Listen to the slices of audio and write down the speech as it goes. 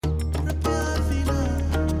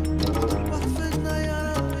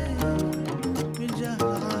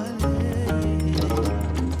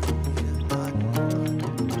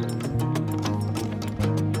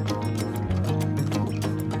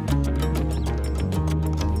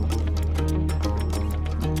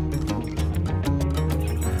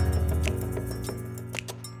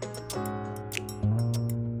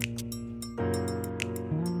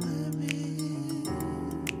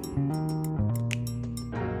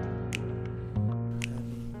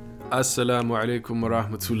Assalamu alaikum wa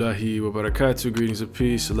rahmatullahi wa barakatuh. Greetings of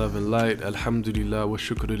peace, love and light. Alhamdulillah wa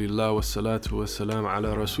shukrulillah wa salatu wa salam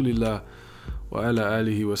ala rasulillah wa ala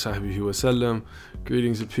alihi wa sahbihi wa sallam.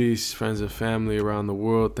 Greetings of peace, friends and family around the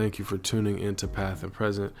world. Thank you for tuning into Path and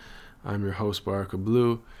Present. I'm your host, Baraka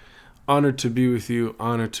Blue. Honored to be with you.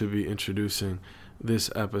 Honored to be introducing this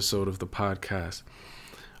episode of the podcast.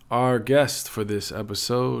 Our guest for this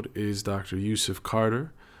episode is Dr. Yusuf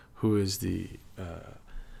Carter, who is the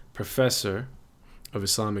Professor of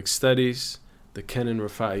Islamic Studies, the Kenan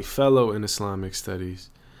Rafai Fellow in Islamic Studies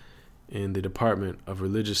in the Department of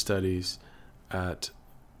Religious Studies at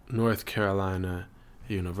North Carolina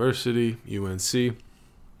University, UNC.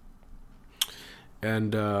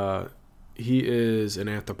 And he is an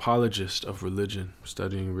anthropologist of religion,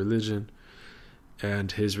 studying religion.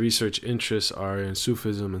 And his research interests are in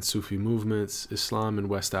Sufism and Sufi movements, Islam in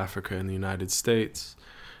West Africa and the United States,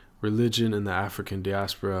 religion in the African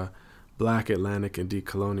diaspora, Black Atlantic and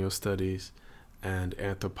decolonial studies, and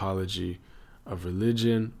anthropology of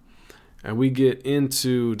religion. And we get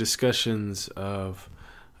into discussions of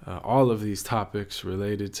all of these topics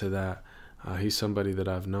related to that. He's somebody that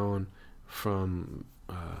I've known from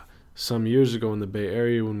some years ago in the Bay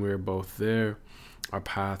Area when we were both there. Our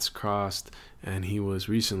paths crossed, and he was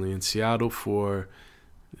recently in Seattle for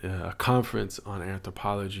a conference on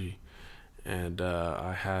anthropology. And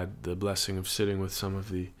I had the blessing of sitting with some of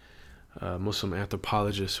the Muslim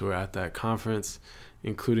anthropologists who were at that conference,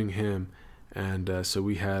 including him. And so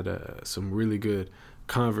we had some really good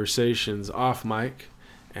conversations off mic.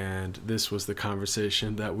 And this was the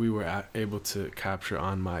conversation that we were able to capture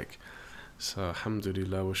on mic. So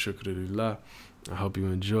alhamdulillah wa shukrulillah. I hope you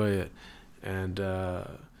enjoy it. And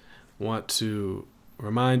want to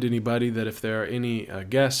remind anybody that if there are any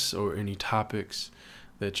guests or any topics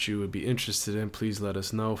that you would be interested in, please let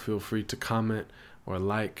us know. Feel free to comment or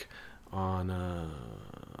like on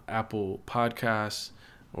Apple Podcasts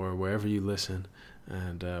or wherever you listen.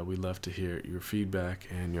 And we'd love to hear your feedback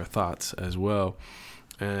and your thoughts as well.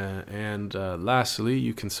 And lastly,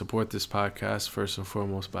 you can support this podcast first and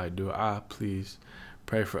foremost by dua. Please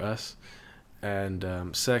pray for us. And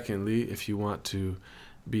secondly, if you want to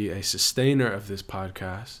be a sustainer of this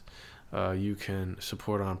podcast, you can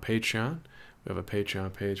support on Patreon. We have a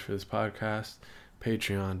Patreon page for this podcast,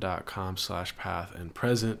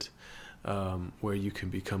 patreon.com/pathandpresent, where you can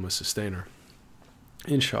become a sustainer,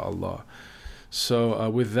 inshallah. So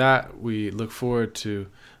with that, we look forward to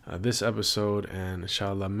this episode and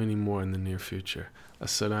inshallah many more in the near future.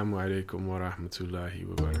 Assalamu alaikum wa rahmatullahi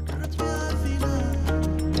wa barakatuh.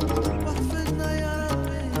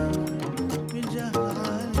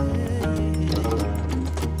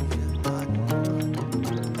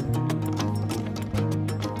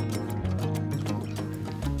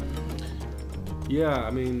 Yeah, I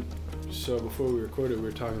mean, so before we recorded, we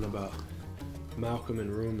were talking about Malcolm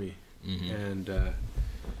and Rumi. Mm-hmm. And,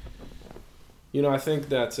 I think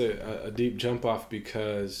that's a deep jump off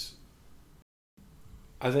because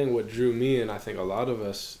I think what drew me and I think a lot of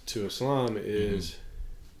us to Islam is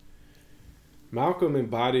Malcolm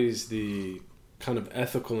embodies the kind of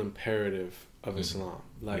ethical imperative of Islam.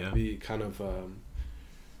 Like the kind of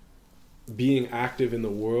being active in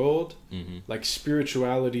the world, like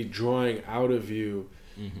spirituality drawing out of you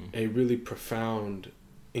a really profound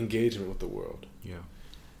engagement with the world. Yeah.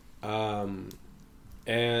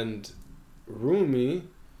 And Rumi,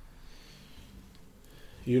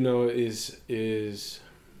 is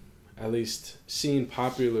at least seen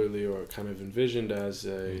popularly or kind of envisioned as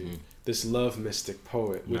this love mystic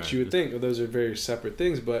poet, which you would think those are very separate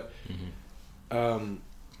things, but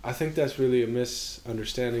I think that's really a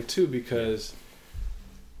misunderstanding too, because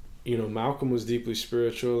Malcolm was deeply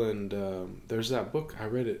spiritual, and there's that book, I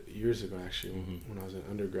read it years ago actually when I was an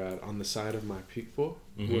undergrad, On the Side of My People,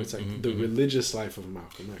 where it's like the religious life of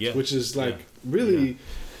Malcolm X, which is like really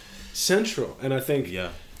central. And I think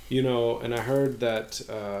and I heard that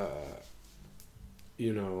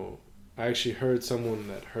I actually heard someone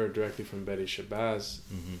that heard directly from Betty Shabazz,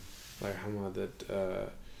 like Hamad, that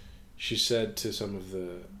she said to some of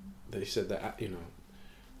they said that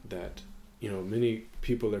many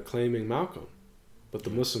people are claiming Malcolm, but the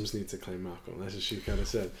Muslims need to claim Malcolm. That's what she kind of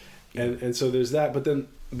said. And so there's that, but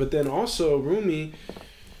then also Rumi,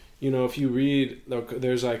 if you read,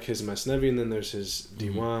 there's like his Masnavi, and then there's his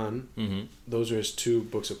Diwan. Those are his two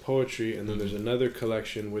books of poetry, and then there's another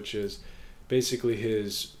collection which is basically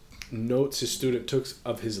his notes his student took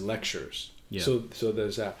of his lectures. Yeah. So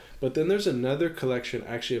there's that. But then there's another collection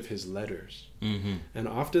actually of his letters. And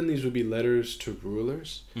often these would be letters to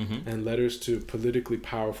rulers and letters to politically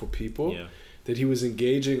powerful people. Yeah. that he was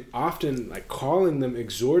engaging, often like calling them,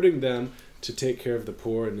 exhorting them to take care of the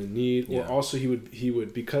poor and the need, or also he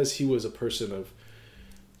would because he was a person of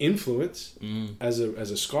influence as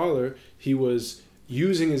a scholar, he was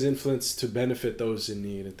using his influence to benefit those in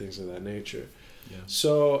need and things of that nature. Yeah.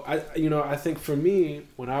 So I think for me,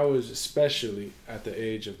 when I was especially at the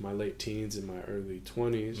age of my late teens and my early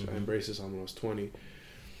 20s, I embraced Islam when I was 20.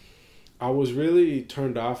 I was really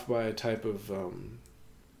turned off by a type of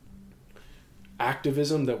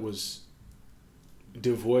activism that was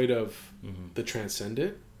devoid of the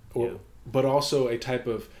transcendent, but also a type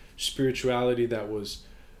of spirituality that was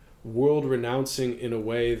world renouncing in a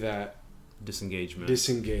way that disengaged.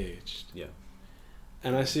 Yeah.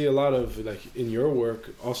 And I see a lot of, like, in your work,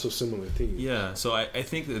 also similar themes. Yeah. So I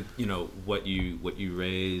think that, what you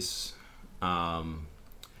raise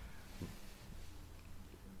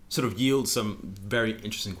sort of yields some very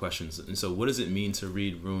interesting questions. And so what does it mean to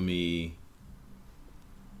read Rumi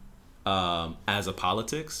as a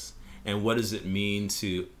politics? And what does it mean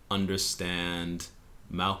to understand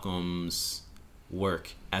Malcolm's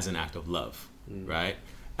work as an act of love, right?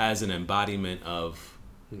 As an embodiment of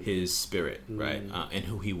his spirit, right? And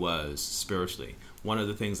who he was spiritually. One of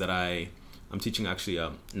the things that I'm teaching actually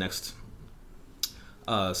next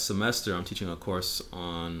semester, I'm teaching a course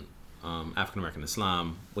on African American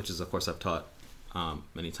Islam, which is a course I've taught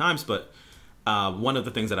many times. But one of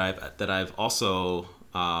the things that I've also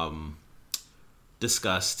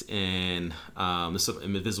discussed in this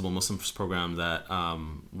Invisible Muslims program that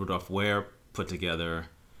Rudolph Ware put together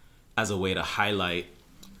as a way to highlight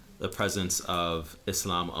the presence of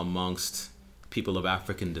Islam amongst people of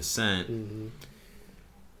African descent,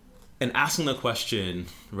 and asking the question,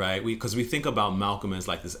 right? Because we think about Malcolm as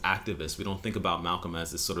like this activist. We don't think about Malcolm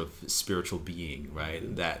as this sort of spiritual being, right?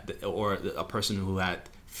 Or a person who had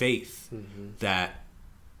faith that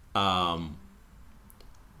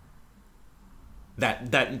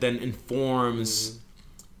then informs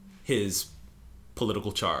his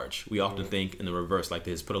political charge. We often think in the reverse, like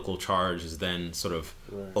his political charge is then sort of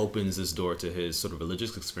opens this door to his sort of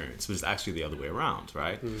religious experience, which is actually the other way around,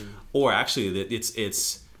 right? Or actually,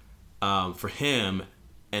 it's for him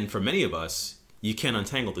and for many of us, you can't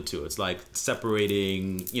untangle the two. It's like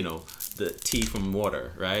separating, the tea from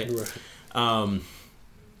water, right?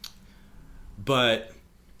 But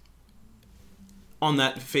on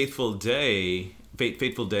that fateful day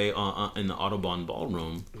in the Audubon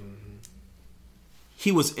Ballroom,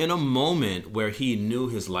 he was in a moment where he knew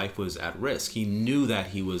his life was at risk. He knew that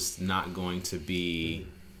he was not going to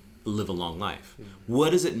live a long life. What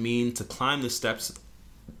does it mean to climb the steps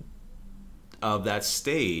of that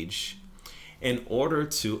stage in order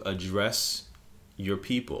to address your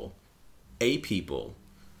people, a people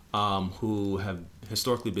who have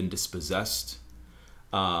historically been dispossessed,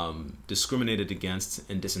 discriminated against,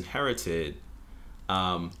 and disinherited,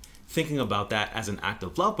 thinking about that as an act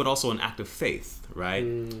of love, but also an act of faith, right?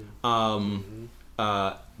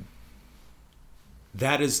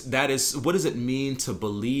 That is what does it mean to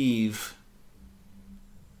believe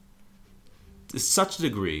to such a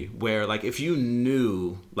degree where, like, if you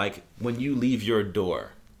knew, like, when you leave your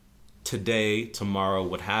door today, tomorrow,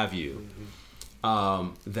 what have you,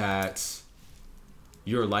 that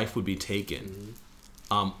your life would be taken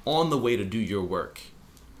on the way to do your work,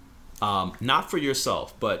 not for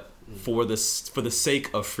yourself, but for the sake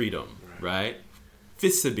of freedom, right?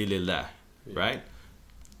 Fisabilillah, right?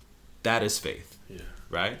 That is faith,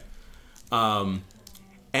 right?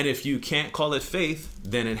 And if you can't call it faith,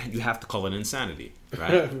 then you have to call it insanity,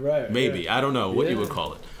 right? Maybe. I don't know what you would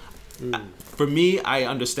call it. For me, I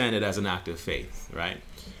understand it as an act of faith, right?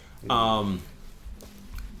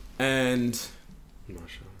 And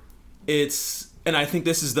and I think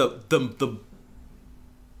this is the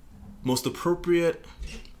most appropriate,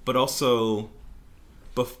 but also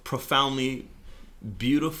profoundly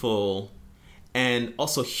beautiful and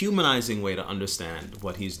also humanizing way to understand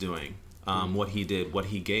what he's doing, what he did, what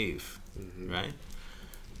he gave, right?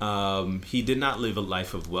 He did not live a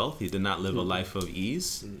life of wealth. He did not live a life of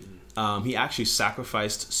ease. He actually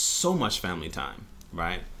sacrificed so much family time,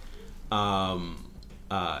 right?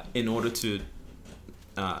 In order to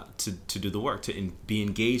do the work, to be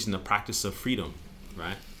engaged in the practice of freedom,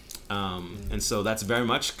 right? And so that's very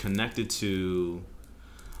much connected to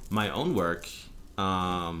my own work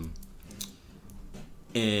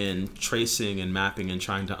in tracing and mapping and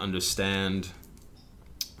trying to understand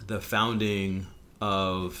the founding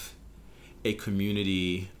of a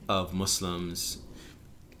community of Muslims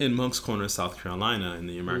in Moncks Corner, South Carolina, in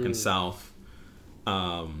the American South,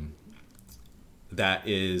 that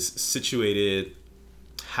is situated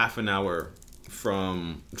half an hour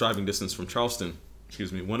from driving distance from Charleston.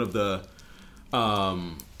 Excuse me. One of the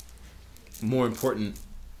more important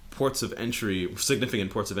ports of entry,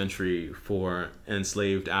 significant ports of entry for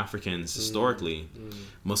enslaved Africans historically,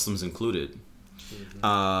 Muslims included,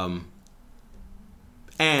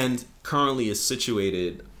 and currently is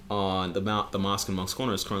situated on the mosque in Moncks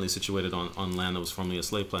Corner is currently situated on land that was formerly a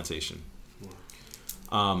slave plantation.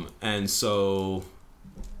 And so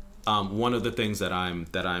one of the things that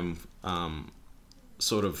I'm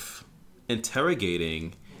sort of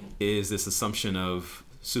interrogating is this assumption of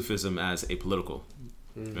Sufism as apolitical,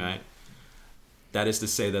 right? That is to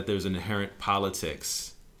say that there's an inherent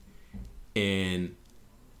politics in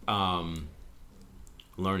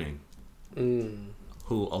learning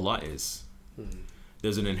who Allah is.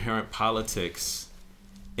 There's an inherent politics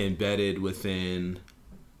embedded within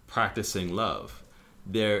practicing love.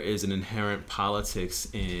 There is an inherent politics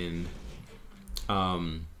in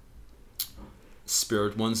one's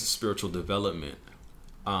spiritual development.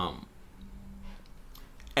 And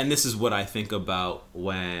this is what I think about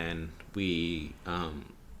when we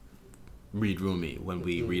read Rumi, when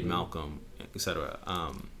we read Malcolm, etc.,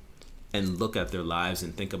 and look at their lives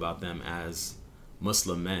and think about them as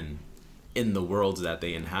Muslim men in the worlds that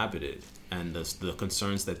they inhabited, and the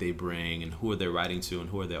concerns that they bring, and who are they writing to, and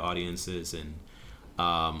who are their audiences, and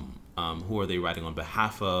who are they writing on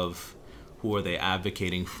behalf of, who are they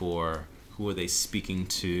advocating for, who are they speaking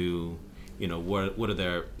to, what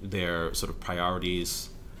are their sort of priorities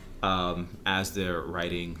as they're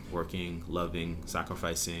writing, working, loving,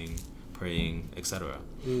 sacrificing, praying, etc.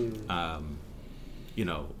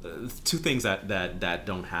 Two things that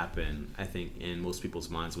don't happen, I think, in most people's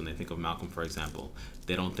minds when they think of Malcolm, for example.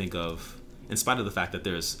 They don't think of, in spite of the fact that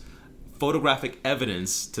there's photographic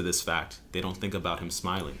evidence to this fact, they don't think about him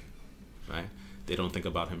smiling, right? They don't think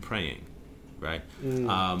about him praying, right?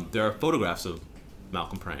 There are photographs of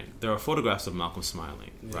Malcolm praying. There are photographs of Malcolm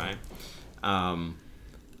smiling, right?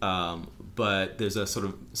 But there's a sort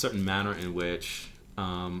of certain manner in which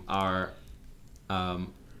our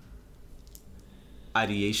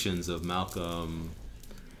ideations of Malcolm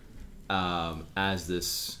as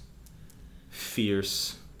this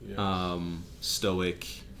fierce, stoic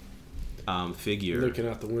figure, looking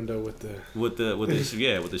out the window with the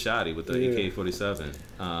shadi, with the AK-47,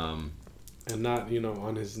 and not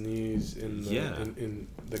on his knees in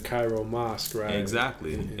the Cairo mosque, right?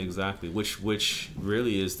 Exactly. Which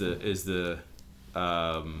really is the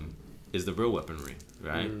real weaponry,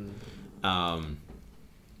 right?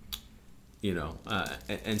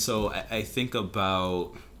 And so I think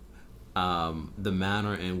about the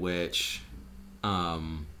manner in which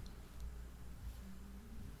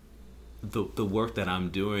the work that I'm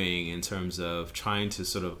doing in terms of trying to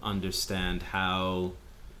sort of understand how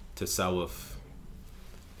tasawwuf,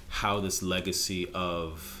 how this legacy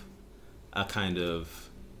of a kind of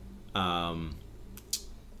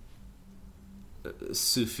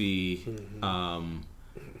Sufi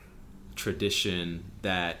tradition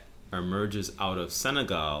that emerges out of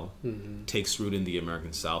Senegal takes root in the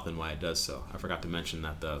American South, and why it does so. I forgot to mention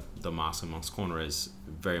that the mosque in Moncks Corner is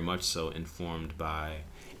very much so informed by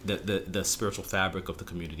the spiritual fabric of the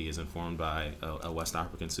community is informed by a West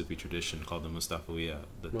African Sufi tradition called the Mustafawiya,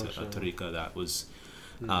 a tariqa that was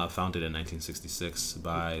founded in 1966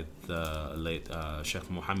 by the late Sheikh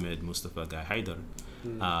Mohammed Mustafa Gai Haidar,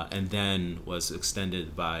 and then was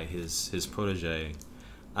extended by his protege,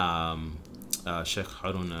 Sheikh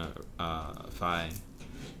Haruna Fai,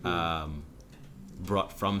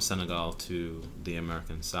 brought from Senegal to the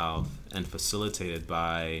American South and facilitated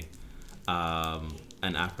by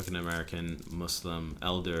an African American Muslim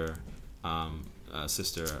elder,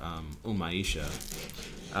 sister Aisha,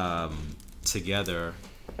 together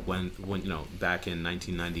when back in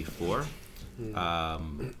 1994,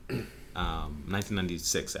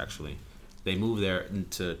 1996 actually, they moved there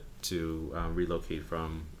to relocate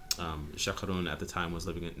from. Sheikh Harun at the time was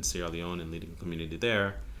living in Sierra Leone and leading a community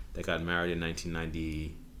there. They got married in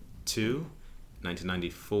 1992.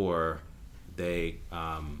 1994, they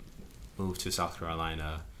moved to South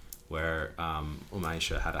Carolina, where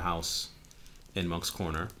Aisha had a house in Moncks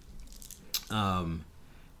Corner. And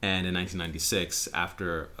in 1996,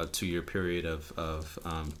 after a 2-year period of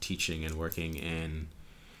teaching and working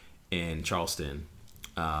in Charleston,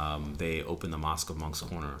 they opened the Mosque of Moncks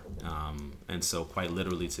Corner. And so quite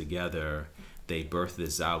literally together, they birthed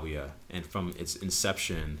this Zawiya. And from its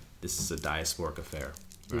inception, this is a diasporic affair,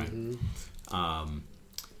 right?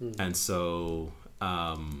 And so,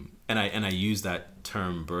 and I use that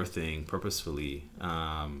term birthing purposefully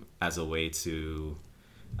as a way to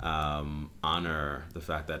honor the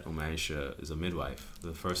fact that Aisha is a midwife,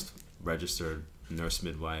 the first registered nurse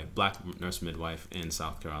midwife, black nurse midwife in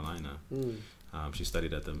South Carolina. She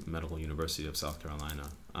studied at the Medical University of South Carolina.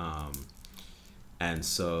 And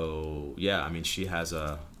so, yeah, I mean, she has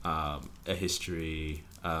a history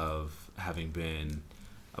of having been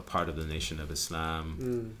a part of the Nation of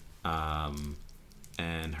Islam,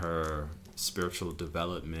 and her spiritual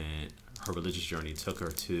development, her religious journey took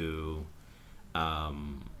her to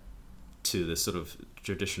this sort of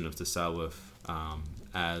tradition of tasawwuf,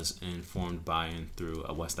 as informed by and through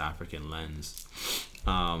a West African lens.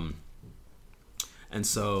 And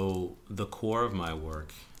so the core of my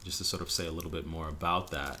work, just to sort of say a little bit more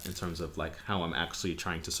about that in terms of like how I'm actually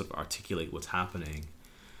trying to sort of articulate what's happening,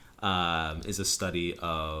 is a study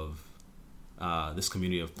of this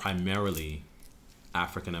community of primarily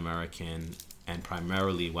African American and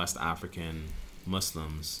primarily West African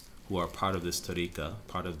Muslims who are part of this tariqa,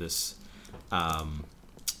 part of this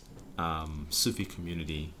Sufi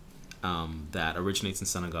community that originates in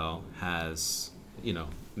Senegal, has, you know,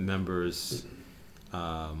 members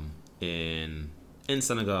in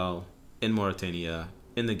Senegal, in Mauritania,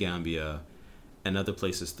 in the Gambia, and other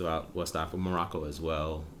places throughout West Africa, Morocco as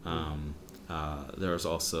well. There's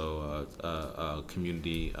also a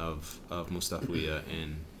community of Mustafawiya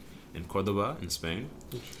in Cordoba, in Spain.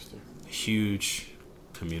 Interesting. Huge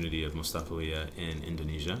community of Mustafawiya in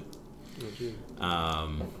Indonesia.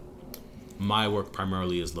 My work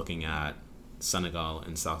primarily is looking at Senegal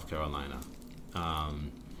and South Carolina.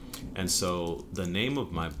 And so the name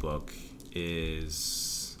of my book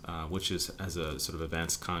is, which is as a sort of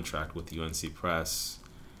advanced contract with UNC Press,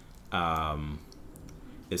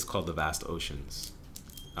 is called The Vast Oceans.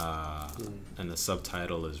 And the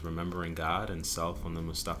subtitle is Remembering God and Self on the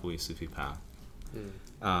Mustafawi Sufi Path.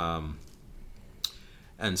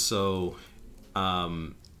 And so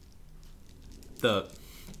the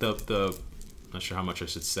not sure how much I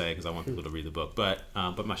should say because I want people to read the book, but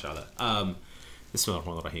mashallah.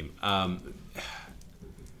 Bismillahirrahmanirrahim.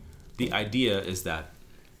 The idea is that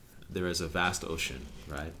there is a vast ocean,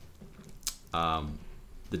 right?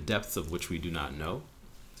 The depths of which we do not know,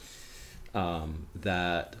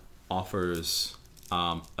 that offers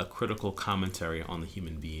a critical commentary on the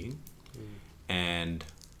human being and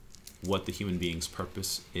what the human being's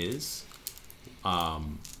purpose is,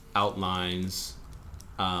 outlines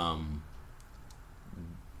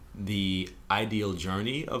the ideal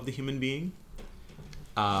journey of the human being,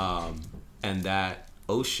 and that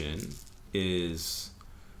ocean is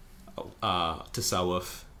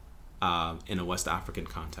tasawwuf in a West African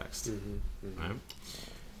context, right?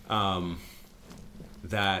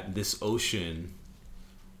 That this ocean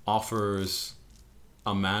offers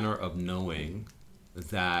a manner of knowing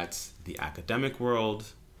that the academic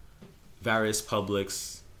world, various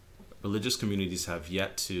publics, religious communities have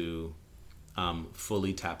yet to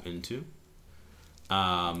fully tap into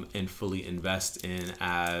and fully invest in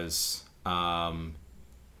as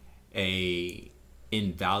a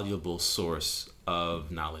invaluable source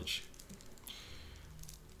of knowledge.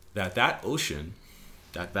 That ocean,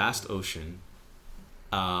 that vast ocean,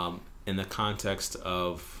 in the context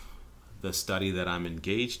of the study that I'm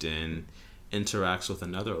engaged in, interacts with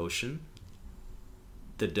another ocean,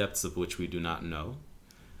 the depths of which we do not know,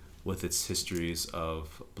 with its histories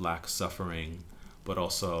of Black suffering, but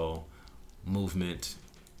also movement,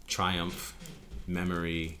 triumph,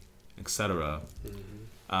 memory, etc.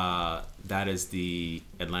 That is the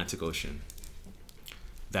Atlantic Ocean.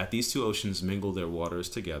 That these two oceans mingle their waters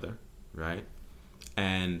together, right?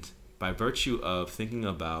 And by virtue of thinking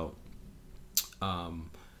about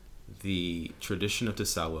the tradition of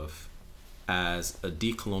tasawwuf as a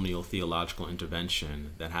decolonial theological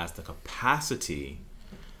intervention that has the capacity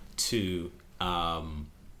to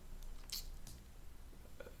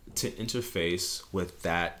interface with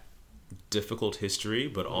that difficult history,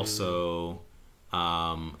 but also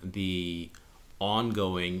the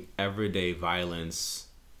ongoing everyday violence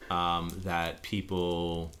that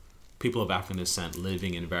people of African descent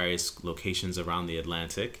living in various locations around the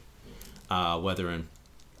Atlantic, whether in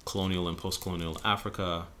colonial and post-colonial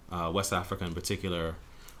Africa, West Africa in particular,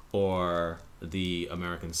 or the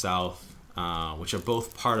American South, which are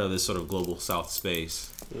both part of this sort of global South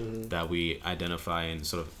space that we identify in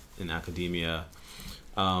sort of in academia,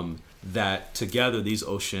 that together these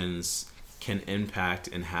oceans can impact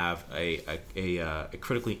and have a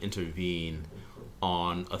critically intervene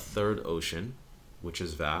on a third ocean, which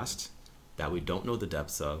is vast, that we don't know the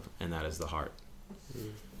depths of, and that is the heart.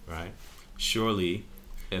 Right? Surely,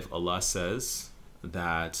 if Allah says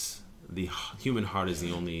that the human heart is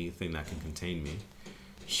the only thing that can contain me,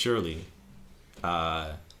 surely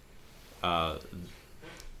does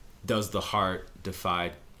the heart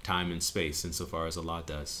defy time and space insofar as Allah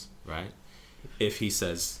does, right? If He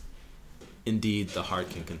says, indeed, the heart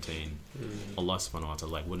can contain Allah subhanahu wa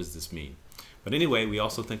ta'ala, like, what does this mean? But anyway, we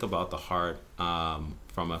also think about the heart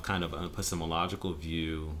from a kind of epistemological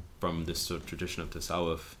view from this sort of tradition of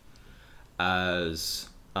tasawwuf as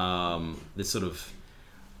this sort of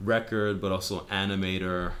record, but also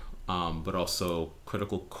animator, but also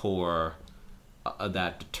critical core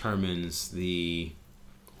that determines the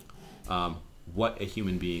what a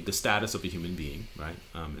human being, the status of a human being, right?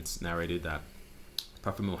 It's narrated that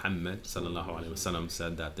Prophet Muhammad sallallahu alaihi wasallam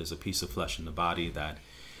said that there's a piece of flesh in the body that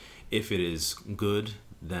if it is good,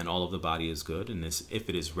 then all of the body is good, and if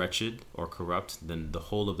it is wretched or corrupt, then the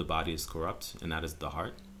whole of the body is corrupt, and that is the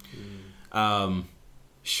heart.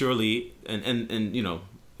 Surely, and you know,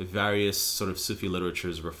 various sort of Sufi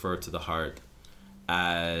literatures refer to the heart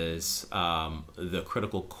as the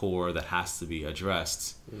critical core that has to be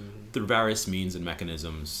addressed through various means and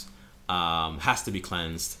mechanisms, has to be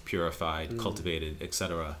cleansed, purified, cultivated,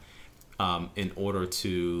 etc., in order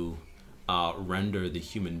to render the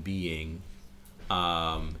human being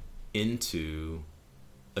into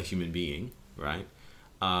a human being, right?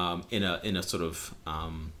 In a sort of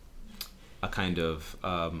a kind of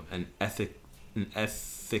an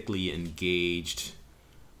ethically engaged,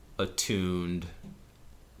 attuned,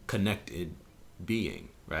 connected being,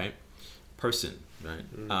 right? Person, right?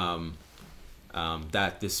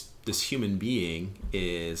 That this human being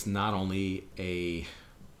is not only a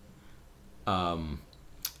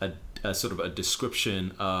sort of a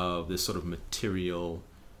description of this sort of material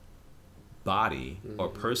body or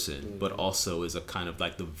person, but also is a kind of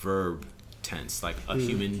like the verb tense, like a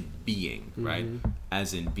human being, right?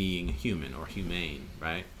 As in being human or humane,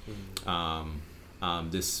 right?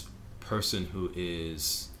 This person who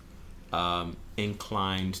is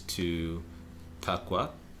inclined to taqwa,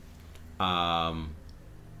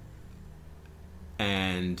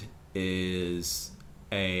 and is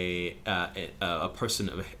a person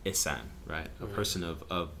of ihsan, right? A person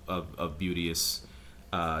of beauteous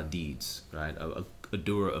deeds, right? A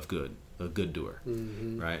doer of good, a good doer,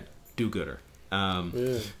 right? Do-gooder.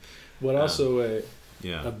 But also a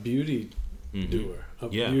beauty doer, a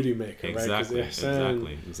beauty maker, exactly, right?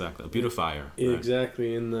 Ihsan, exactly. A beautifier.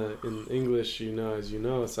 Exactly. Right? In English, you know, as you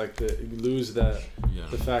know, it's like you lose that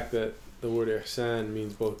the fact that the word ihsan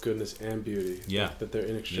means both goodness and beauty. Yeah. That they're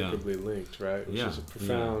inextricably linked, right? Which is a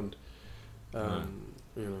profound, you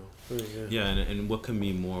know. Thing, and what can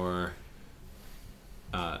be more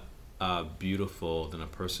beautiful than a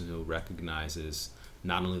person who recognizes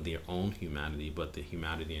not only their own humanity, but the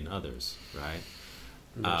humanity in others, right?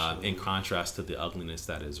 In contrast to the ugliness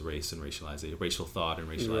that is race and racialization, racial thought and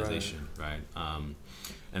racialization, right?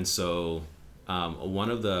 And so one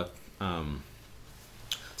of the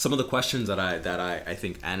some of the questions that I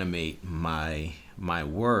think animate my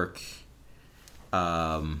work,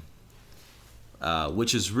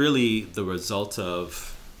 which is really the result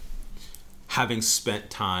of having spent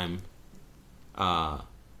time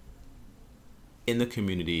in the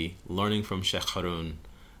community, learning from Sheikh Harun,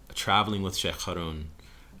 traveling with Sheikh Harun,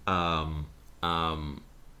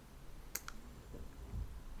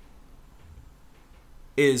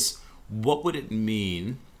 is what would it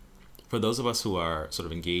mean for those of us who are sort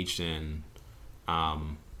of engaged in,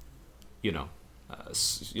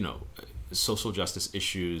 social justice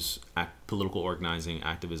issues, political organizing,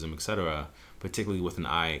 activism, etc., particularly with an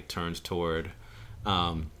eye turned toward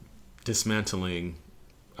dismantling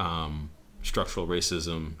structural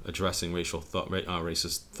racism, addressing racial thought,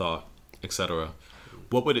 racist thought, etc.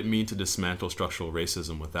 What would it mean to dismantle structural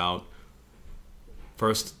racism without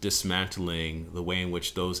first dismantling the way in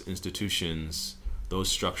which those institutions, those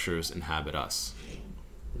structures inhabit us,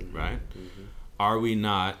 right? Are we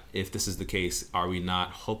not, if this is the case, are we not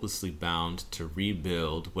hopelessly bound to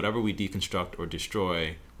rebuild whatever we deconstruct or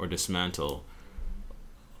destroy or dismantle?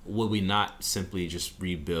 Will we not simply just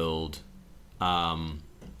rebuild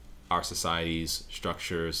our societies,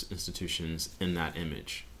 structures, institutions in that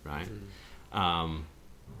image, right?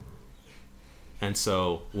 And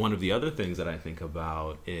so one of the other things that I think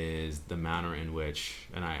about is the manner in which,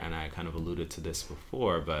 and I kind of alluded to this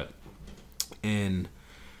before, but in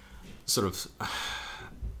sort of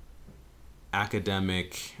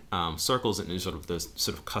academic circles and in sort of the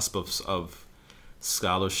sort of cusp of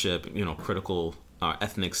scholarship, critical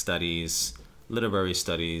ethnic studies, literary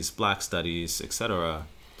studies, Black studies, etc.,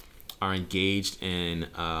 are engaged in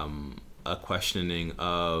a questioning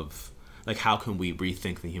of like how can we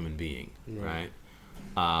rethink the human being, right?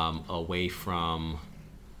 Away from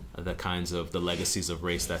the kinds of the legacies of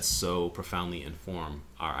race that so profoundly inform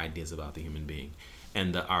our ideas about the human being.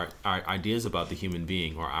 and our ideas about the human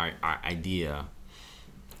being, or our idea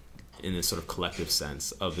in this sort of collective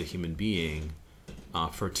sense of the human being,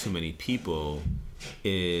 for too many people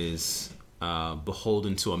is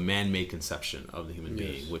beholden to a man-made conception of the human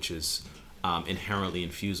being, which is inherently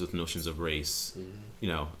infused with notions of race,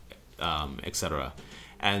 etc.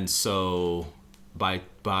 And so by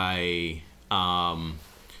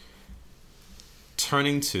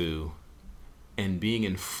turning to and being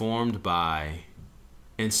informed by,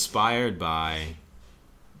 inspired by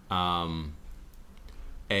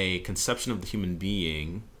a conception of the human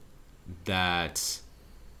being that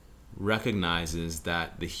recognizes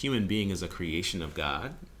that the human being is a creation of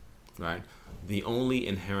God, right? The only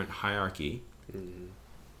inherent hierarchy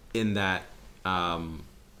in that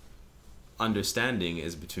understanding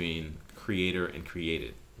is between creator and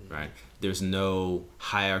created, right? There's no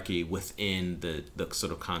hierarchy within the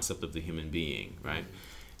sort of concept of the human being, right?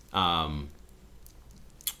 And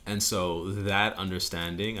so that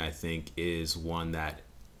understanding, I think, is one that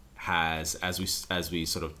has, as we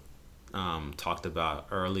sort of talked about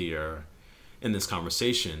earlier in this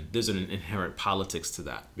conversation, there's an inherent politics to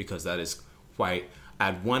that, because that is quite,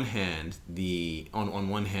 at one hand, on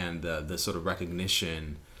one hand, the sort of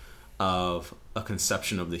recognition of a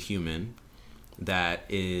conception of the human that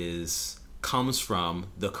comes from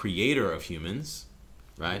the creator of humans,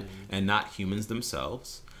 right? And not humans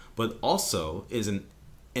themselves, but also is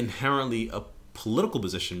inherently a political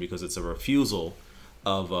position, because it's a refusal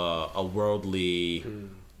of a worldly,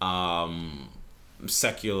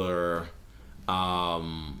 secular,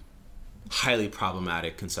 highly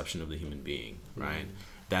problematic conception of the human being, right?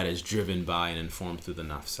 That is driven by and informed through the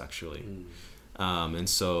nafs sexually. And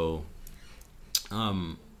so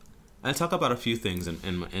I talk about a few things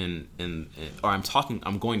I'm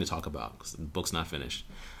going to talk about, because the book's not finished.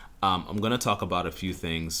 I'm going to talk about a few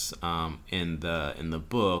things in the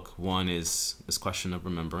book. One is this question of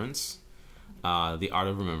remembrance, the art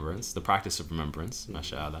of remembrance, the practice of remembrance,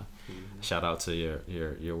 mashallah. Shout out to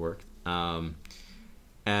your work. I'm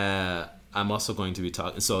also going to be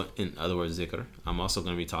talking, so in other words, zikr. I'm also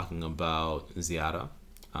going to be talking about ziyada,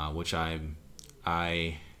 which I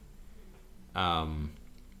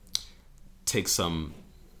take some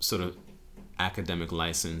sort of academic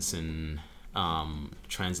license in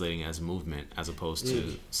translating as movement as opposed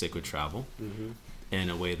to sacred travel, in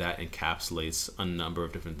a way that encapsulates a number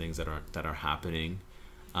of different things that are happening,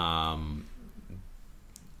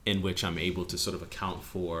 in which I'm able to sort of account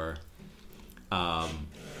for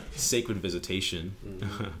sacred visitation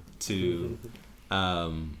to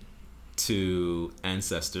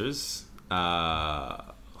ancestors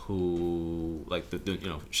who, like the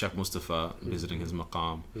Sheikh Mustafa visiting his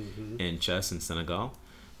maqam in Chess in Senegal.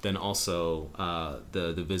 Then also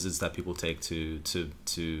the visits that people take to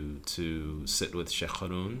sit with Sheikh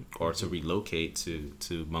Haroun, or to relocate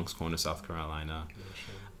to Moncks Corner, South Carolina.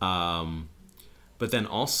 But then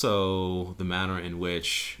also the manner in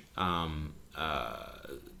which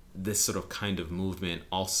this sort of kind of movement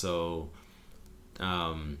also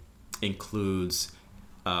includes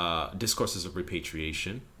discourses of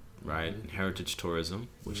repatriation, right? And heritage tourism,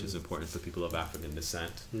 which is important for people of African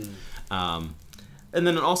descent. And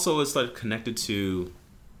then also it's like connected to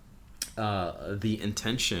the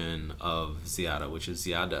intention of ziyada, which is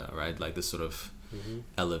ziyada, right? Like this sort of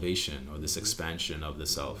elevation or this expansion of the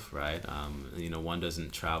self, right? One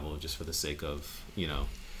doesn't travel just for the sake of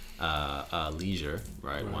leisure,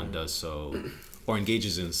 right? One does so, or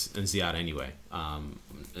engages in ziyada anyway.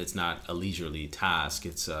 It's not a leisurely task.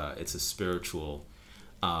 It's a spiritual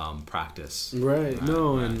practice, right?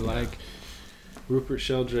 No, right. And like Rupert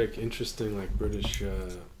Sheldrake, interesting, like British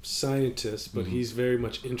scientist, but he's very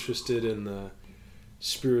much interested in the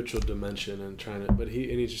spiritual dimension and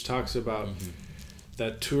he just talks about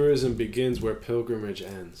that tourism begins where pilgrimage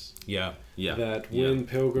ends. When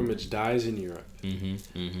pilgrimage dies in Europe,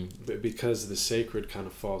 because the sacred kind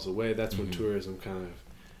of falls away, that's when tourism kind of.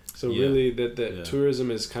 So really, that tourism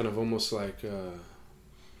is kind of almost like a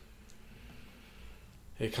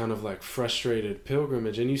kind of like frustrated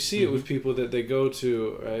pilgrimage, and you see it with people that they go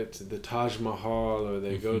to, right, to the Taj Mahal, or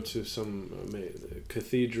they go to some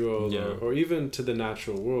cathedral, or even to the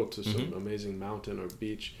natural world, to some amazing mountain or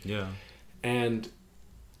beach, and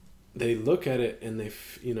they look at it and they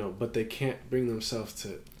but they can't bring themselves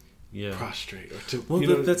to prostrate or to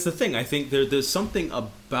that's the thing. I think there's something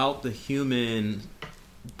about the human,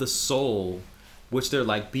 the soul, which they're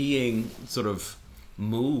like being sort of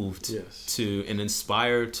moved to and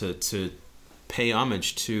inspired to pay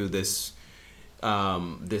homage to this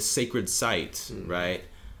this sacred site, right?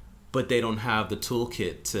 but they don't have the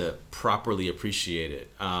toolkit to properly appreciate it.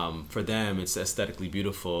 For them, it's aesthetically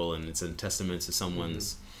beautiful and it's a testament to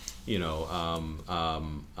someone's,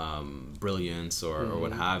 brilliance or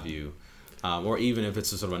what have you. Or even if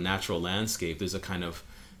it's a sort of a natural landscape, there's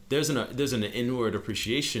an inward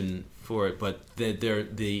appreciation for it, but in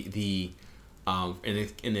the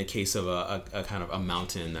case of a kind of a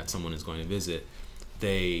mountain that someone is going to visit,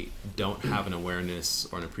 they don't have an awareness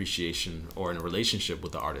or an appreciation or a relationship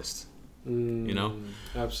with the artist.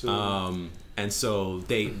 Absolutely. And so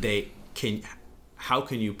they can. How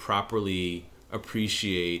can you properly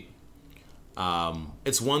appreciate?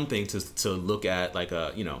 It's one thing to look at like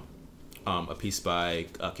a piece by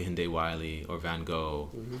Kehinde Wiley or Van Gogh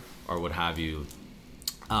or what have you,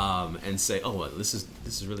 and say, oh, well, this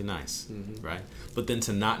is really nice, right? But then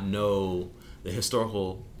to not know the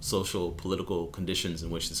historical, social, political conditions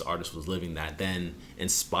in which this artist was living that then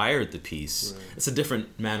inspired the piece, it's a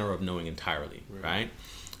different manner of knowing entirely, right?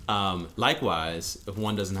 Likewise, if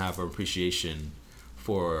one doesn't have an appreciation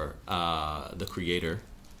for the creator,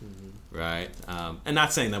 right? And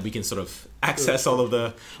not saying that we can sort of access all of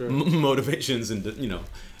the motivations and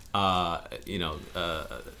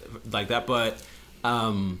like that, but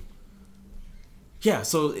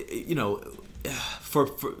so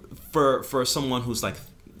for someone who's like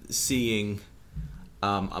seeing,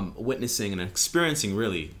 witnessing and experiencing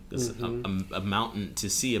really a mountain, to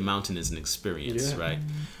see a mountain is an experience, right?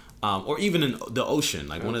 Or even in the ocean,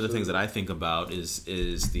 like one of the things that I think about is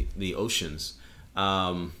the oceans.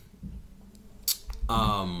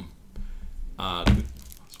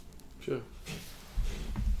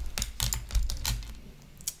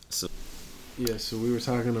 So we were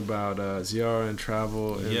talking about ziyara and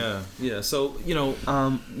travel. And So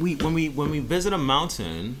when we visit a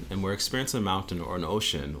mountain and we're experiencing a mountain or an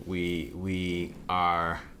ocean, we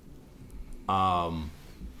are.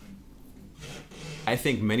 I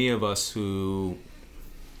think many of us who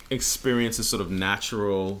experience this sort of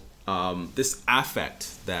natural, this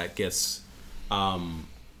affect that gets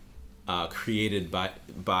created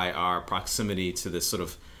by our proximity to this sort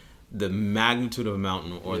of the magnitude of a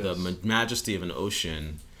mountain or the majesty of an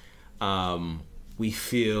ocean, we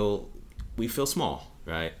feel small,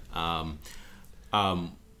 right?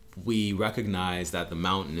 We recognize that the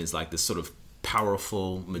mountain is like this sort of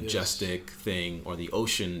powerful, majestic thing, or the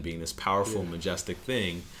ocean being this powerful, majestic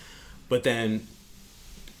thing. But then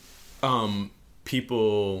I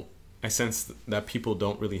sense that people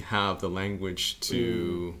don't really have the language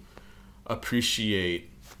to appreciate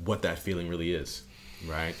what that feeling really is,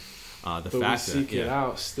 right? But we seek it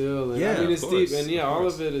out still. And I mean, it's deep. And all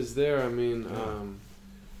of it is there. I mean,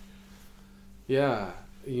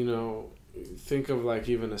 think of like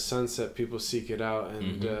even a sunset, people seek it out.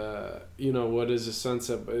 And, what is a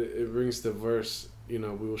sunset? It brings the verse, we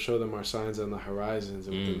will show them our signs on the horizons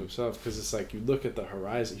and within themselves. Because it's like you look at the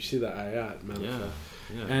horizon, you see the ayat manifest.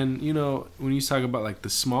 Yeah. And when you talk about like the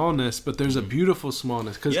smallness, but there's a beautiful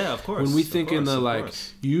smallness, because when we think in the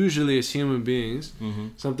usually as human beings,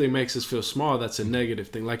 something makes us feel small, that's a negative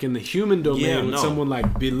thing. Like in the human domain, when someone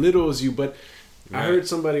like belittles you, but I heard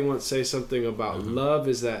somebody once say something about love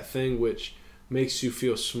is that thing which makes you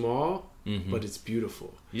feel small, but it's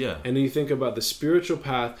beautiful. Yeah. And then you think about the spiritual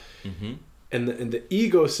path. And the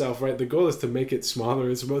ego self, right? The goal is to make it smaller.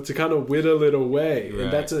 It's about to kind of whittle it away,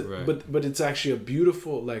 and that's but it's actually a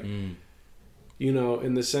beautiful, like, in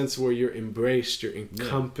the sense where you're embraced, you're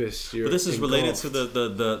encompassed. You're. But this is engulfed. related to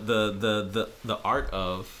the art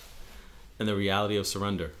of and the reality of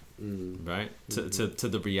surrender, right? To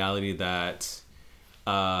the reality that,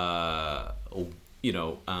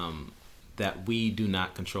 that we do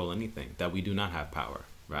not control anything, that we do not have power,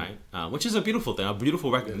 right? Which is a beautiful thing, a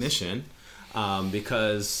beautiful recognition. Yes.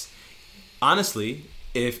 Because honestly,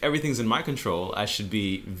 if everything's in my control, I should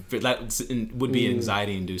be would be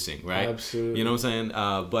anxiety inducing, right? Absolutely. You know what I'm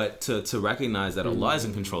saying? But to recognize that Allah is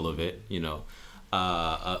in control of it,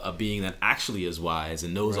 a being that actually is wise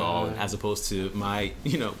and knows all, as opposed to my,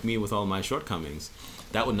 me with all my shortcomings,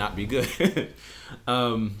 that would not be good.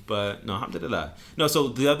 But no, alhamdulillah. No, so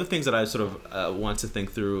the other things that I sort of want to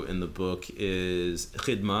think through in the book is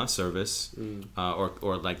khidma, service,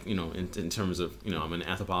 or like, in terms of, I'm an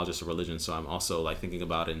anthropologist of religion, so I'm also like thinking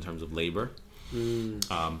about it in terms of labor. And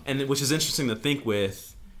which is interesting to think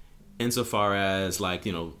with insofar as like,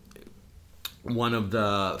 one of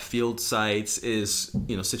the field sites is,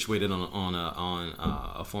 situated on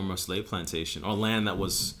a former slave plantation or land that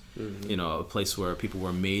was, a place where people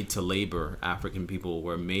were made to labor. African people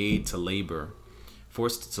were made to labor,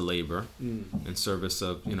 forced to labor in service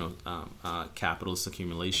of, capitalist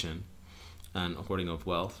accumulation and hoarding of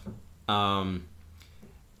wealth.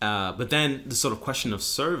 but then the sort of question of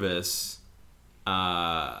service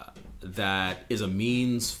that is a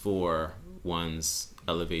means for one's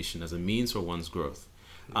elevation, as a means for one's growth.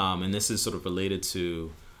 And this is sort of related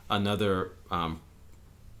to another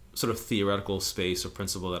sort of theoretical space or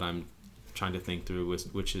principle that I'm trying to think through,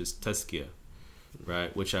 which is tazkiyah,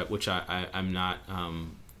 right? Which I'm not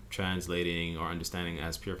translating or understanding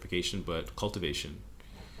as purification, but cultivation,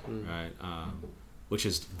 right? Which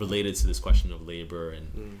is related to this question of labor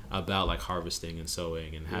and about like harvesting and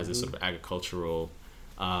sowing, and has this sort of agricultural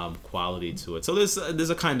quality to it. So there's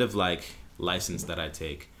a kind of like license that I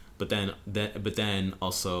take, but then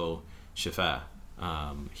also shifa,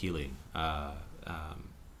 healing,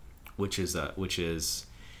 which is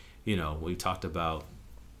we talked about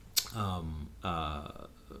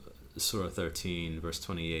Surah 13 verse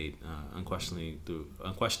 28, unquestionably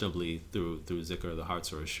through zikr the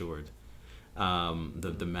hearts are assured.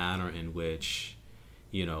 The manner in which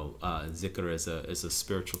zikr is a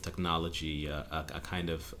spiritual technology, a kind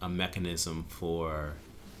of a mechanism for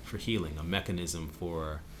healing, a mechanism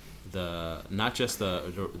for not just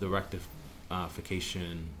the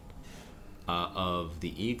rectification of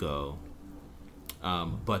the ego,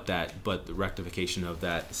 but the rectification of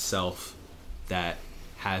that self that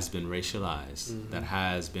has been racialized, that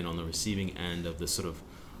has been on the receiving end of this sort of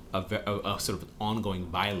ongoing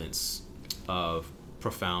violence of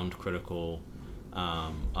profound critical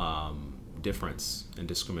difference and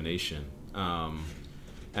discrimination.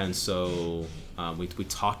 And so we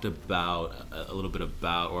talked about a little bit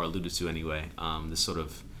about, or alluded to anyway, this sort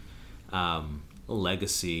of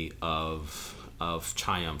legacy of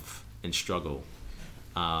triumph and struggle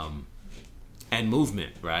and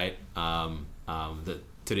movement, right? The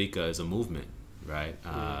tariqa is a movement, right?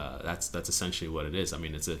 That's essentially what it is. I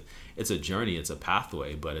mean, it's a journey, it's a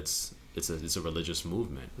pathway, but it's a religious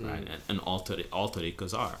movement, right? And all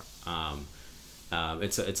tariqas are.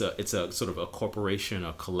 It's a sort of a corporation,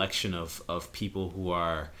 a collection of people who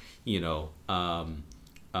are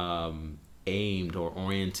aimed or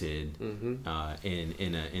oriented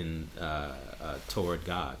toward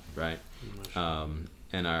God, right?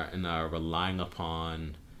 And are relying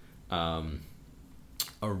upon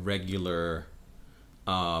a regular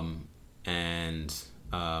and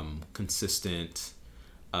consistent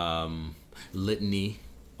litany,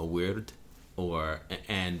 a wird,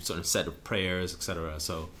 and sort of set of prayers, etc.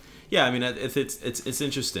 So, yeah, I mean, it's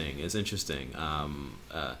interesting. It's interesting. I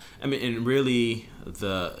mean, and really,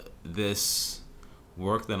 this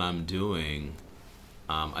work that I'm doing,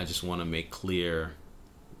 I just want to make clear,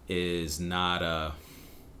 is not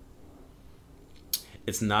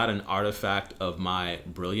it's not an artifact of my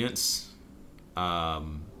brilliance. I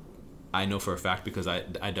know for a fact, because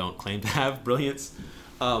I don't claim to have brilliance,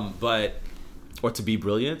 or to be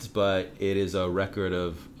brilliant, but it is a record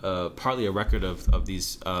of partly a record of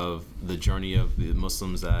the journey of the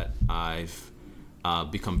Muslims that I've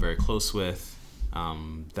become very close with,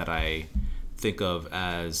 that I think of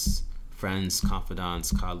as friends,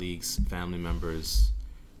 confidants, colleagues, family members,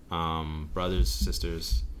 brothers,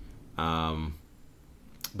 sisters.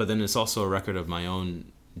 But then it's also a record of my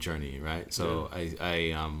own journey, right? So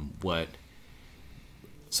I what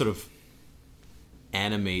sort of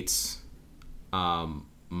animates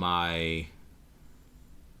my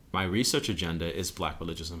research agenda is Black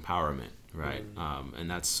religious empowerment, right? And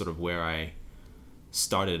that's sort of where I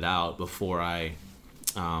started out before I,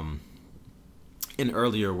 in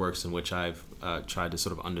earlier works in which I've tried to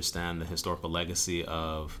sort of understand the historical legacy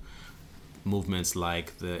of movements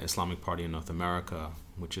like the Islamic Party in North America,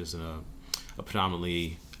 which is a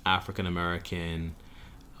predominantly African American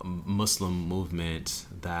Muslim movement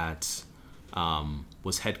that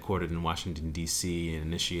was headquartered in Washington, D.C. and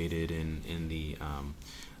initiated in the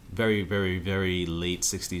very, very, very late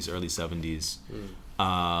 60s, early 70s.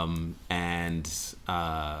 And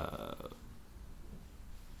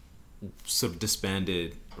sort of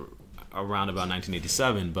disbanded around about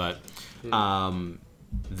 1987. But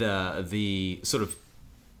the sort of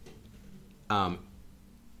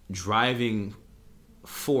driving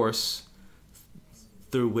force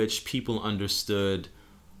through which people understood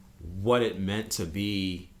what it meant to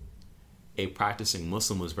be a practicing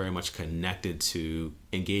Muslim was very much connected to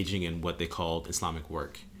engaging in what they called Islamic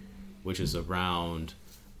work, which is around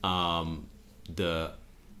the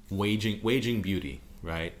waging beauty,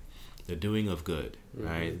 right? The doing of good,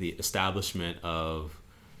 right? The establishment of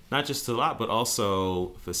not just salat, but also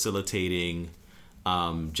facilitating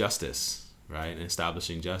justice, right? And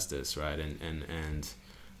establishing justice, right? And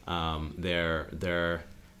their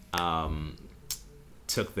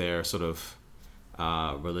took their sort of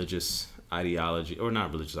religious ideology, or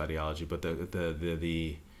not religious ideology, but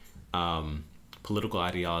the political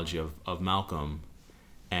ideology of Malcolm,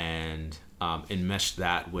 and enmeshed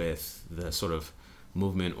that with the sort of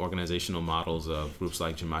movement organizational models of groups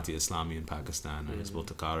like Jamaat-e-Islami in Pakistan, or Hizb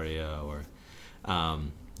ut-Tahrir, or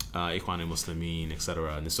Ikhwan-e-Muslimin,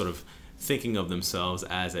 etc., and this sort of thinking of themselves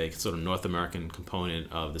as a sort of North American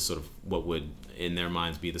component of this sort of what would in their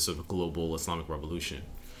minds be the sort of global Islamic revolution.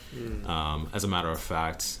 As a matter of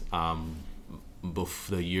fact, in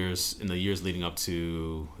the years leading up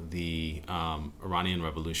to the Iranian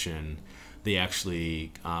Revolution, they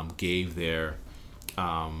actually gave their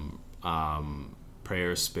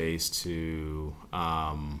prayer space to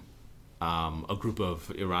a group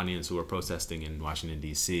of Iranians who were protesting in Washington,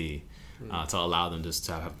 D.C., to allow them just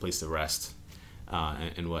to have a place to rest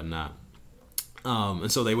and whatnot.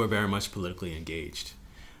 And so they were very much politically engaged.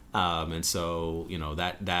 And so,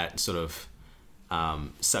 that sort of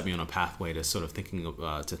set me on a pathway to sort of thinking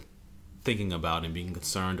about and being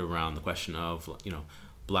concerned around the question of,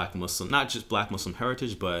 Black Muslim, not just Black Muslim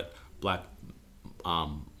heritage, but Black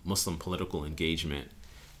Muslim political engagement.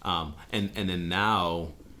 And then now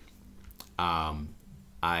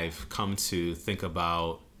I've come to think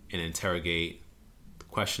about and interrogate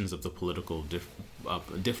questions of the political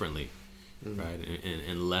differently, right?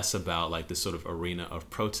 And less about like this sort of arena of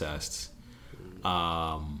protests,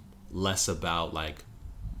 less about like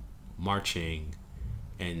marching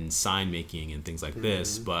and sign making and things like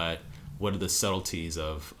this, but what are the subtleties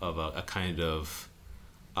of a kind of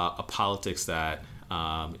a politics that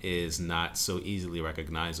is not so easily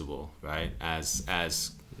recognizable, right? As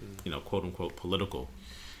quote unquote political.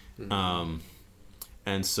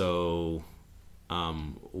 And so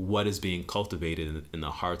what is being cultivated in the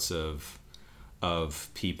hearts of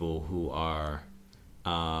people who are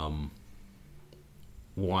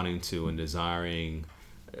wanting to and desiring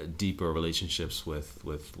deeper relationships with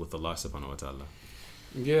Allah subhanahu wa ta'ala.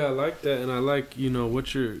 Yeah, I like that. And I like,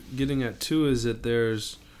 what you're getting at too is that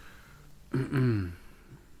there's, there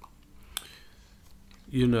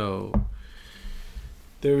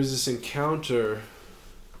was this encounter,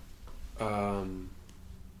 and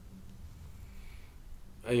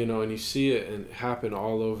you see it and happen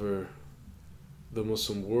all over the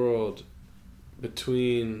Muslim world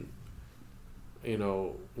between,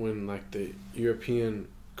 when like the European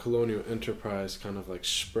colonial enterprise kind of like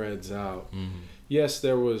spreads out. Yes,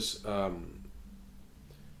 there was,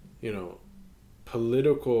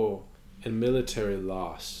 political and military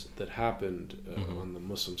loss that happened on the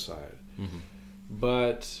Muslim side.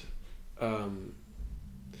 But,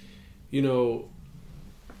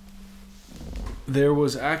 there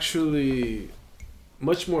was actually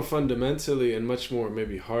much more fundamentally and much more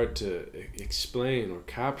maybe hard to explain or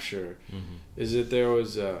capture is that there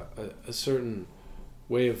was a certain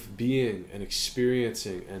way of being and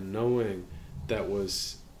experiencing and knowing that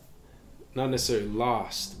was not necessarily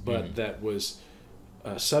lost, but that was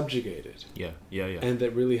subjugated. Yeah. And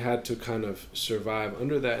that really had to kind of survive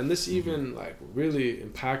under that. And this even like really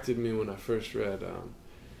impacted me when I first read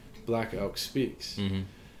Black Elk Speaks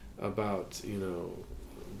about,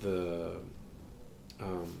 the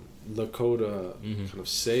Lakota kind of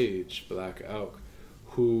sage, Black Elk,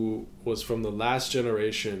 who was from the last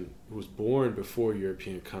generation, who was born before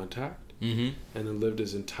European contact, and then lived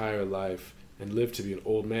his entire life and lived to be an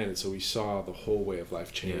old man. And so he saw the whole way of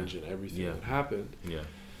life change and everything that happened. Yeah.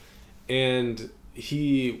 And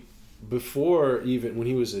he, before even when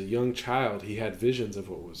he was a young child, he had visions of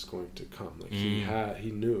what was going to come. Like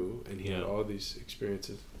he knew, and he had all these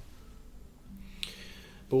experiences.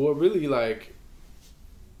 But what really like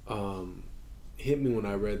hit me when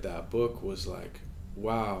I read that book was like,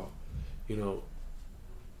 wow,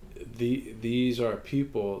 these are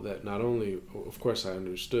people that not only, of course, I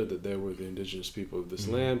understood that they were the indigenous people of this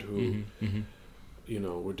land who,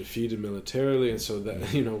 were defeated militarily, and so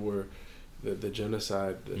that were the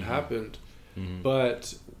genocide that happened.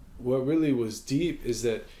 But what really was deep is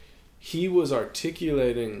that he was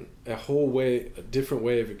articulating a different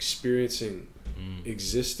way of experiencing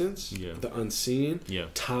existence, the unseen,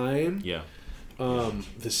 time,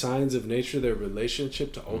 the signs of nature, their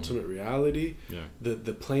relationship to ultimate reality,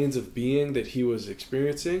 the planes of being that he was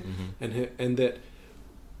experiencing, and that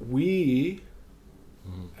we,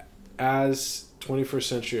 as 21st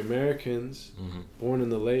century Americans, born in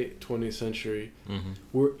the late 20th century,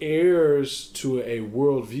 were heirs to a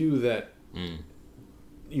worldview that,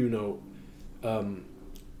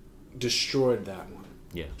 destroyed that one.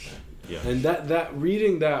 Yeah. And that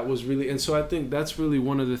reading that was really, and so I think that's really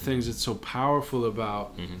one of the things that's so powerful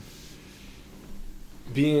about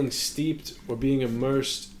being steeped or being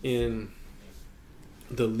immersed in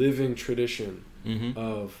the living tradition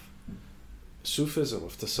of Sufism,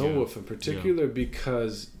 of Tasawwuf in particular,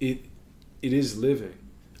 because it is living.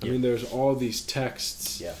 I mean, there's all these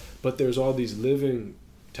texts, but there's all these living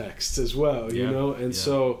texts as well, you know? And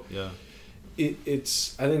so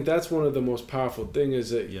it's, I think that's one of the most powerful things is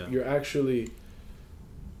that you're actually,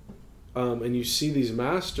 and you see these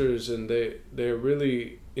masters and they're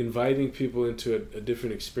really inviting people into a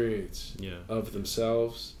different experience of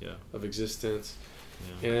themselves, of existence.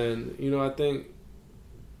 And, you know, I think,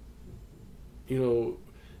 you know,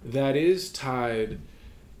 that is tied,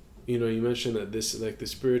 you know, you mentioned that this, like, the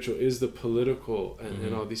spiritual is the political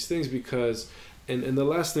and all these things, because, and the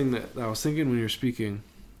last thing that I was thinking when you were speaking,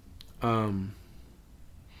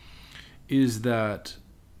 is that,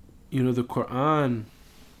 you know, the Quran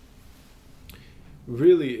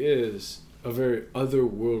really is a very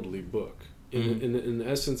otherworldly book. In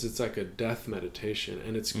essence, it's like a death meditation,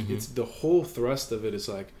 and it's the whole thrust of it is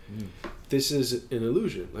like, this is an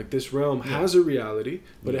illusion. Like, this realm has a reality,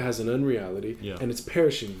 but it has an unreality, and it's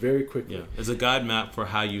perishing very quickly. It's a guide map for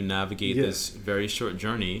how you navigate this very short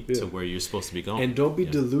journey to where you're supposed to be going. And don't be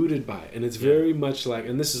deluded by it. And it's very much like,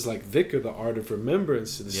 and this is like dhikr, the art of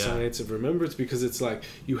remembrance, the science of remembrance, because it's like,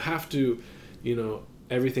 you have to, you know,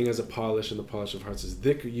 everything has a polish, and the polish of hearts is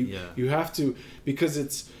dhikr. You have to, because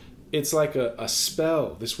it's like a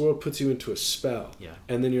spell. This world puts you into a spell.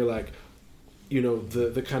 And then you're like, you know,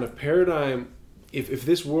 the kind of paradigm, if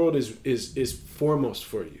this world is foremost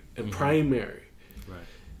for you and primary,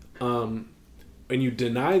 and you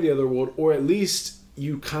deny the other world, or at least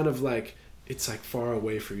you kind of like, it's like far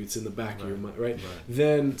away for you, it's in the back of your mind, right?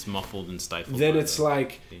 Then it's muffled and stifled. Then it's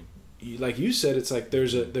like you said, it's like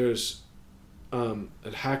there's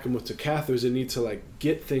al-hakam wa takath, there's a need to like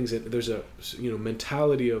get things, and there's a, you know,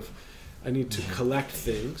 mentality of, I need to collect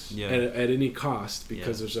things at any cost,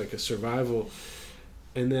 because there's like a survival.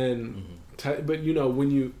 And then but you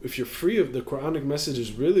know, if you're free of, the Quranic message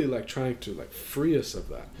is really like trying to like free us of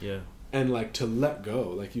that, and like to let go,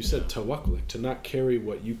 like you said, tawakkul, like to not carry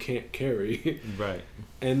what you can't carry,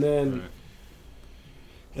 and then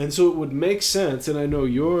and so it would make sense. And I know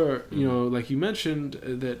you're, you know, like you mentioned,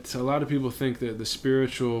 that a lot of people think that the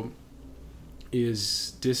spiritual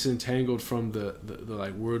is disentangled from the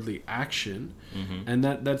like worldly action, and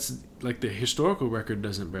that's like the historical record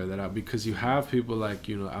doesn't bear that out, because you have people like,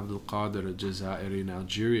 you know, Abdul Qadir al-Jazairi in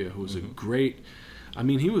Algeria, who was a great, I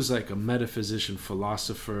mean, he was like a metaphysician,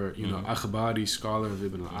 philosopher, you know, akhbari, scholar of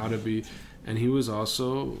Ibn al-Arabi, and he was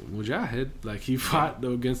also mujahid, like he fought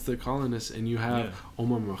against the colonists. And you have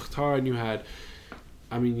Omar Mukhtar, and you had,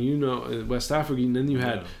 I mean, you know, West Africa, and then you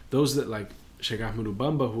had those that like Sheikh Ahmadu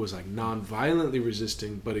Bamba, who was like non-violently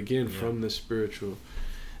resisting, but again from the spiritual,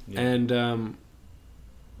 and of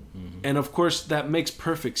course that makes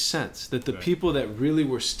perfect sense that the people that really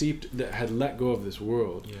were steeped, that had let go of this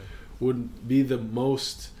world, would be the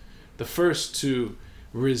first to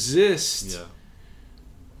resist,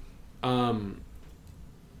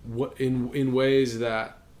 what in ways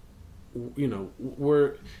that, you know,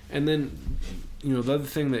 were. And then, you know, the other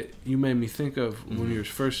thing that you made me think of when you were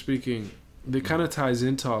first speaking, that kind of ties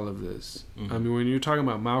into all of this. I mean, when you're talking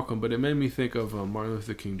about Malcolm, but it made me think of Martin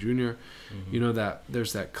Luther King Jr. You know, that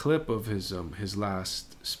there's that clip of his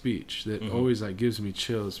last speech that always like gives me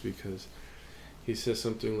chills, because he says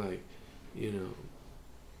something like, you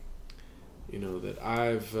know that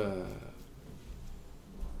I've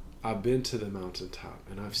been to the mountaintop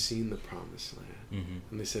and I've seen the promised land.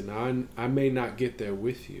 And they said, now I may not get there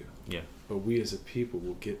with you, but we as a people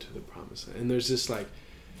will get to the promised land. And there's this like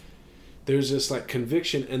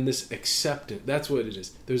conviction and this acceptance. That's what it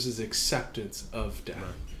is. There's this acceptance of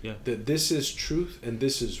death. That this is truth, and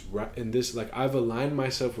this is right, and this, like, I've aligned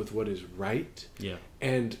myself with what is right.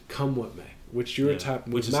 And come what may, which you're a type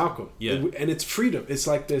with Malcolm. And it's freedom. It's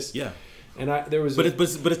like this. And it's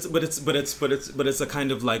a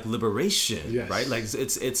kind of like liberation, right? Like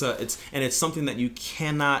it's something that you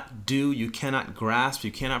cannot do, you cannot grasp,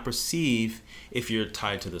 you cannot perceive if you're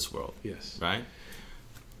tied to this world. Right?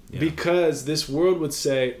 Because this world would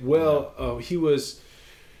say, well, he was,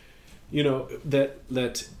 you know,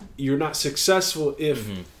 that you're not successful if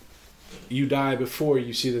you die before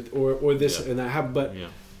you see that, or this and that happen.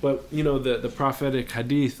 But you know, the prophetic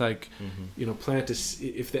hadith, like, you know,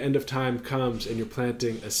 if the end of time comes and you're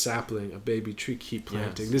planting a sapling, a baby tree, keep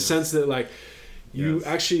planting. The sense that like you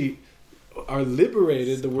actually are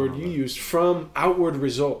liberated, the word you used, from outward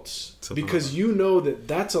results, because you know that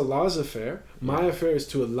that's Allah's affair. My affair is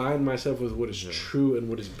to align myself with what is true and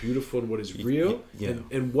what is beautiful and what is real,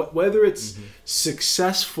 and whether it's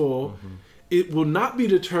successful, it will not be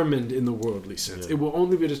determined in the worldly sense. It will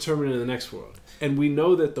only be determined in the next world. And we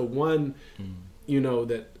know that the one, you know,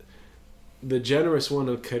 that the generous one,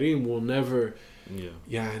 al-Karim, will never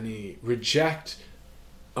reject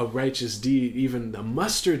a righteous deed, even the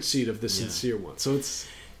mustard seed of the sincere one. So it's...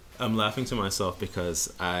 I'm laughing to myself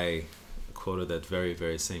because I quoted that very,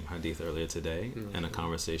 very same hadith earlier today in a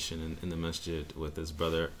conversation in the masjid with his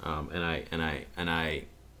brother, and I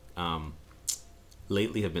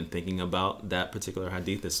lately have been thinking about that particular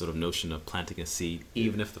hadith, this sort of notion of planting a seed,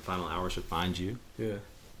 even if the final hour should find you.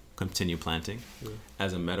 Continue planting,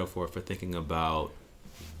 as a metaphor for thinking about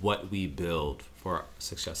what we build for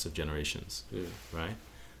successive generations, right?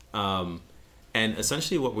 And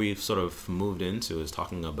essentially what we've sort of moved into is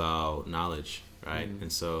talking about knowledge, right?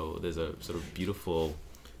 And so there's a sort of beautiful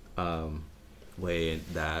way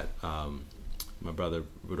that our brother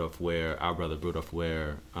Rudolf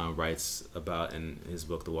Ware writes about in his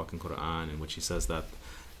book, The Walking Quran, in which he says that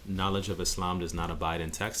knowledge of Islam does not abide in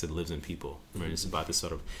text, it lives in people. Right? It's about this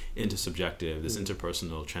sort of intersubjective, this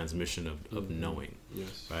interpersonal transmission of knowing,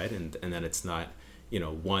 right? And that it's not,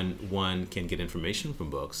 one can get information from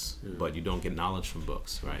books, but you don't get knowledge from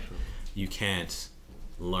books, right? You can't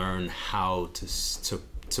learn how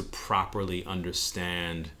to properly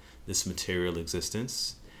understand this material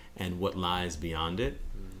existence and what lies beyond it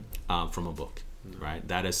from a book, right?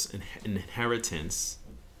 That is an inheritance.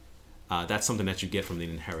 That's something that you get from the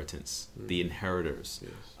inheritance, the inheritors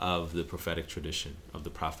of the prophetic tradition, of the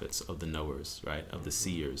prophets, of the knowers, right? Of the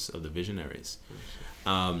seers, of the visionaries.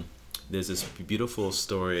 There's this beautiful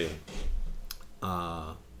story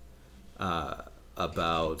about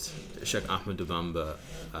Sheikh Ahmed Dubamba,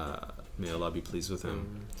 may Allah be pleased with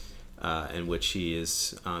him, in which he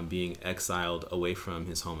is being exiled away from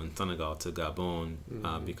his home in Senegal to Gabon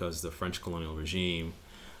because the French colonial regime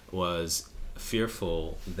was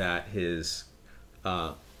fearful that his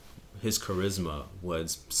charisma would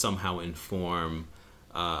somehow inform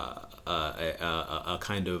a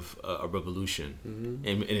kind of a revolution,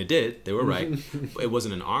 and it did. They were right. It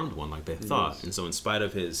wasn't an armed one like they thought, and so in spite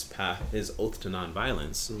of his oath to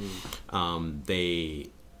nonviolence, they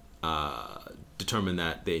determined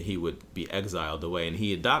that he would be exiled away, and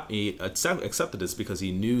he accepted this because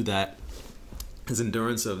he knew that his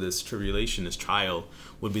endurance of this tribulation, this trial,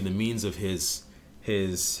 would be the means of his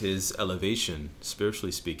elevation,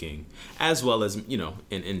 spiritually speaking, as well as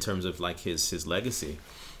in terms of like his legacy.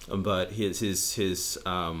 But his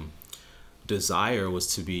desire was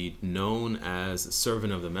to be known as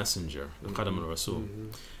servant of the messenger, Qadam al-Rasul.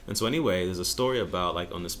 And so anyway, there's a story about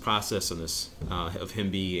like on this process of him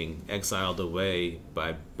being exiled away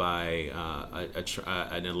by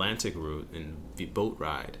an Atlantic route and the boat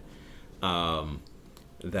ride.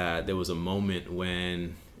 That there was a moment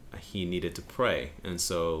when he needed to pray, and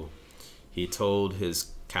so he told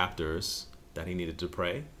his captors that he needed to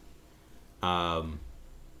pray.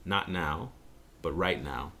 Not now, but right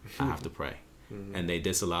now, I have to pray. And they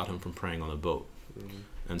disallowed him from praying on the boat.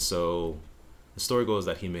 And so the story goes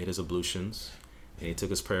that he made his ablutions, and he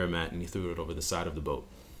took his prayer mat and he threw it over the side of the boat.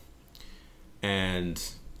 And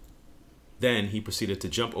then he proceeded to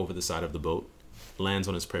jump over the side of the boat, lands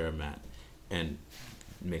on his prayer mat, and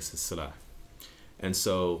makes his salah. And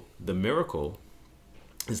so the miracle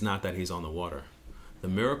is not that he's on the water. The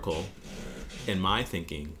miracle, in my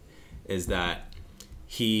thinking, is that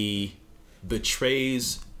he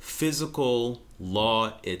betrays physical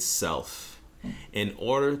law itself in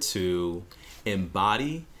order to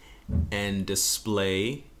embody and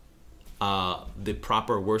display the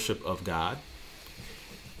proper worship of God,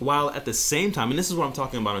 while at the same time, and this is what I'm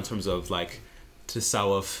talking about in terms of like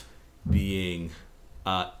tasawwuf being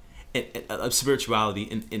of spirituality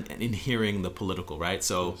in hearing the political, right?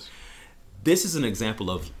 So this is an example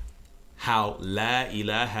of how La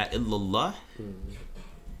ilaha illallah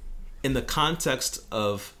in the context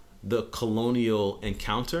of the colonial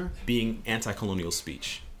encounter being anti-colonial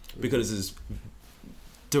speech, because it is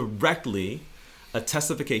directly a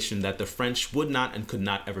testification that the French would not and could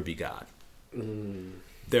not ever be God.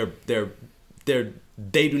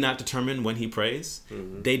 They do not determine when he prays.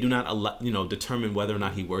 They do not determine whether or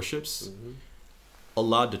not he worships.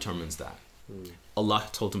 Allah determines that. Allah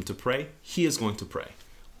told him to pray. He is going to pray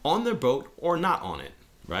on their boat or not on it,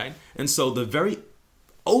 right? And so the very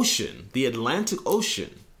ocean, the Atlantic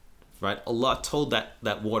Ocean, right? Allah told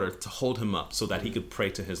that water to hold him up so that he could pray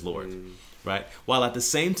to his Lord, right? While at the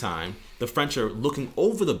same time, the French are looking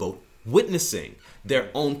over the boat, witnessing their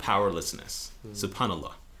own powerlessness.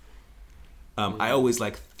 Subhanallah. I always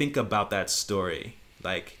think about that story,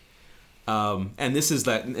 and this is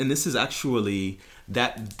actually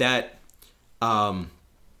that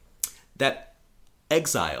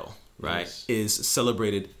exile, right, is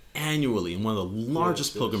celebrated annually in one of the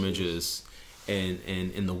largest pilgrimages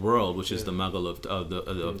in the world, which is the Magal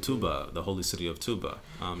of Tuba, the holy city of Tuba.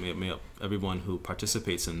 May everyone who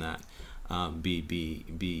participates in that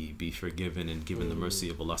be forgiven and given the mercy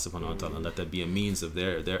of Allah subhanahu wa ta'ala. Let that be a means of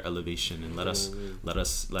their elevation, and let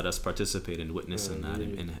us participate and witness in that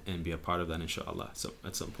and be a part of that, inshallah. So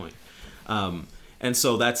at some point. And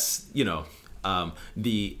so that's, and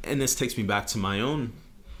this takes me back to my own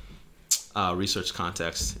research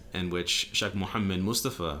context, in which Sheikh Muhammad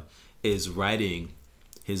Mustafa is writing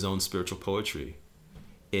his own spiritual poetry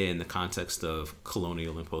in the context of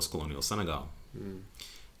colonial and post-colonial Senegal.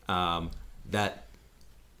 That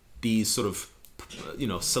these sort of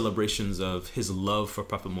celebrations of his love for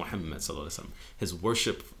Prophet Muhammad sallallahu alaihi wasallam, his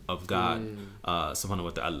worship of God subhanahu wa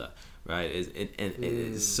ta'ala, right?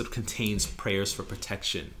 It sort of contains prayers for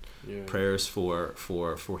protection, prayers for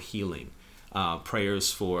healing,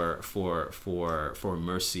 prayers for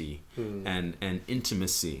mercy and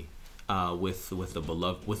intimacy with the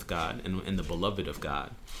beloved, with God and the beloved of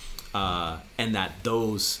God, and that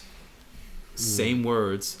those same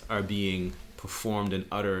words are being performed and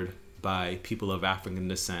uttered by people of African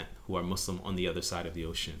descent who are Muslim on the other side of the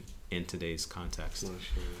ocean in today's context.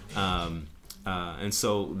 And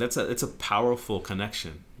so it's a powerful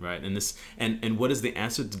connection, right? And this and what is the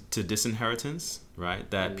answer to disinheritance, right?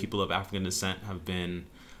 That people of African descent have been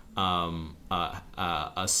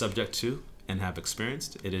subject to and have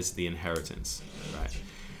experienced. It is the inheritance, right?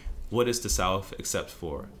 What is the South except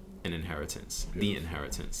for an inheritance? Beautiful. The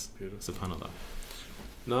inheritance. Beautiful. Subhanallah.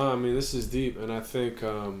 No, I mean, this is deep, and I think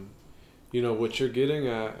what you're getting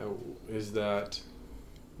at is that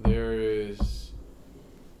there is,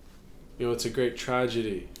 it's a great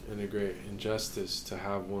tragedy and a great injustice to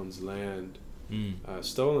have one's land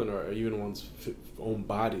stolen, or even one's own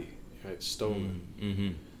body, right, stolen. Mm-hmm.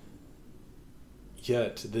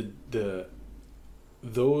 Yet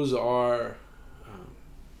those are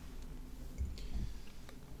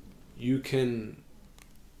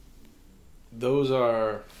those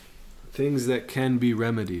are things that can be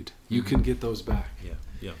remedied. You can get those back.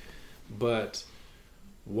 Yeah. But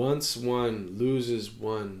once one loses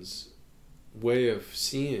one's way of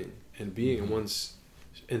seeing and being,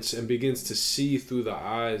 and begins to see through the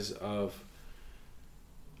eyes of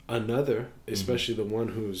another, especially the one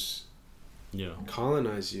who's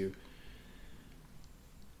colonized you,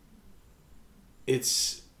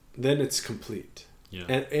 it's complete. Yeah.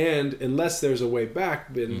 And unless there's a way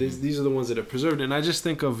back, these are the ones that are preserved. And I just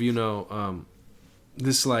think of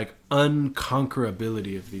this like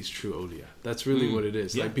unconquerability of these true awliya. That's really what it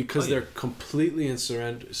is. Like, because they're completely in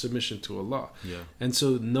submission to Allah. Yeah. And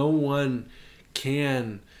so no one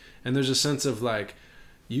can. And there's a sense of like,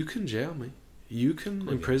 you can jail me, you can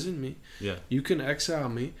imprison me, you can exile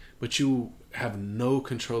me, but you have no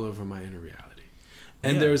control over my inner reality.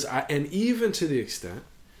 And and even to the extent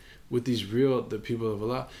with the people of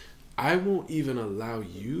Allah, I won't even allow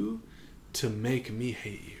you to make me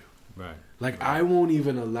hate you. Right. Like, I won't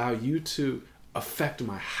even allow you to affect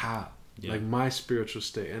my hal, like my spiritual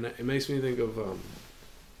state. And it makes me think of,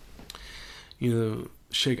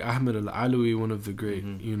 Sheikh Ahmed Al-Alawi, one of the great,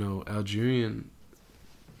 Algerian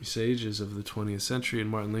sages of the 20th century. And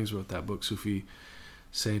Martin Lings wrote that book, Sufi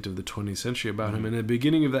Saint of the 20th Century, about him. And at the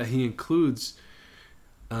beginning of that, he includes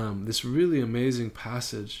this really amazing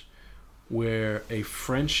passage where a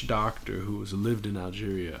French doctor who lived in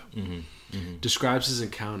Algeria describes his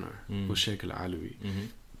encounter with Sheikh Al-Alawi.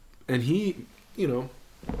 And he,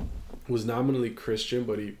 was nominally Christian,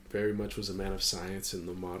 but he very much was a man of science in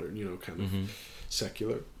the modern, kind of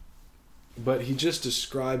secular. But he just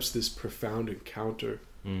describes this profound encounter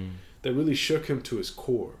that really shook him to his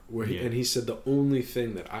core. And he said the only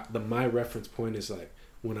thing that my reference point is like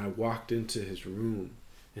when I walked into his room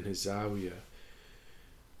in his zawiya,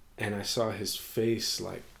 and I saw his face,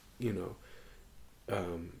 like, kind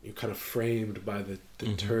of framed by the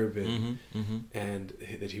turban, and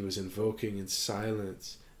that he was invoking in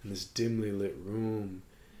silence in this dimly lit room.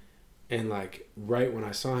 And like, right when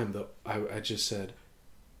I saw him, I just said,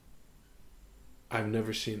 I've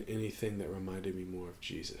never seen anything that reminded me more of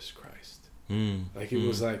Jesus Christ. Like, it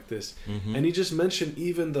was like this. And he just mentioned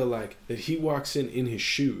even that he walks in his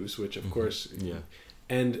shoes, which of course,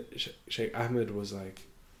 and Sheikh Ahmed was like,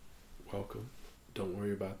 welcome, don't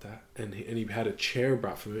worry about that. And he had a chair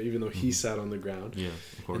brought for him, even though he sat on the ground. Yeah,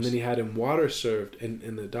 of course. And then he had him water served,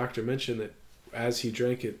 and the doctor mentioned that as he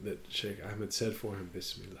drank it, that Sheikh Ahmed said for him,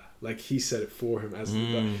 Bismillah. Like, he said it for him as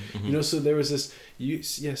so there was this, you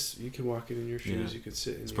can walk it in your shoes, you could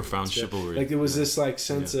sit in. It's profound chivalry. Like, there was this like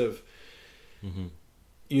sense of, and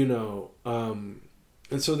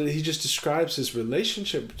so that he just describes his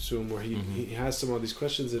relationship to him, where he asked him all these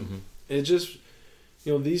questions, it just,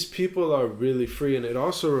 these people are really free. And it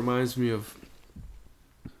also reminds me of,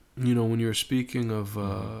 when you were speaking of,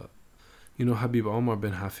 Habib Omar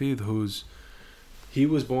bin Hafid, he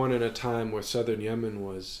was born in a time where southern Yemen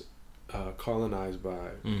was colonized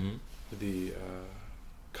by the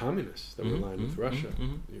communists that were aligned with Russia.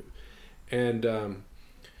 And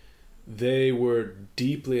they were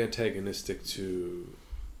deeply antagonistic to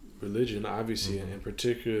religion, obviously, and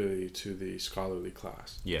particularly to the scholarly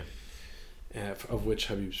class. Yeah. Of which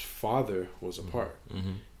Habib's father was a part.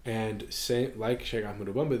 And like Sheikh Ahmed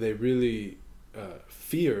Ubamba, they really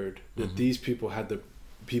feared that these people had the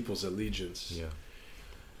people's allegiance. Yeah.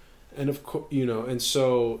 And of course, and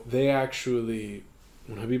so they actually,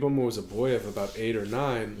 when Habib Umar was a boy of about 8 or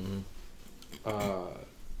 9,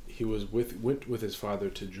 he went with his father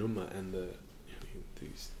to Jumma, and the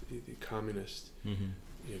communists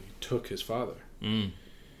he took his father.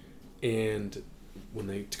 And when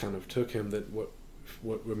they kind of took him, that what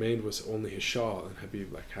remained was only his shawl, and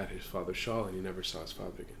Habib had his father's shawl, and he never saw his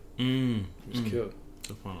father again. He was killed.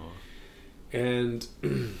 And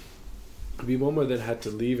Habib Omar then had to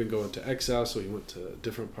leave and go into exile, so he went to a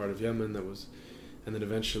different part of Yemen and then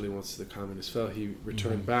eventually, once the communists fell, he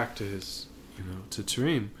returned back to his, to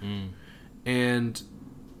Tarim. And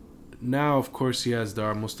now, of course, he has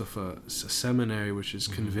Dar Mustafa Seminary, which is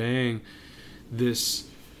conveying this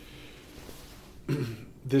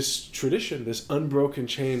tradition, this unbroken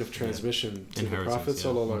chain of transmission to the Prophet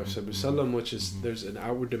sallallahu alaihi wasallam, which is, there's an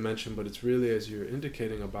outward dimension, but it's really, as you're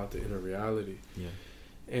indicating, about the inner reality.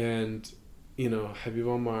 And Habib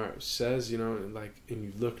Omar says, and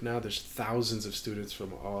you look now, there's thousands of students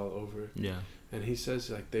from all over. And he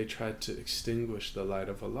says, they tried to extinguish the light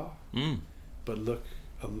of Allah. But look,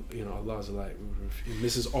 Allah is a light. And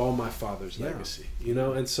this is all my father's legacy.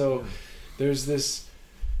 And so there's this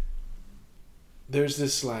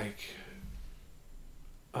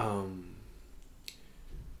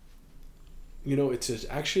it's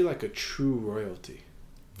actually like a true royalty.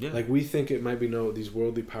 We think it might be these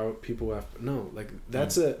worldly power people have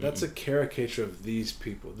that's a caricature of these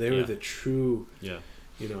people. They were the true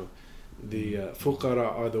the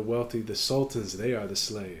fuqara are the wealthy, the sultans, they are the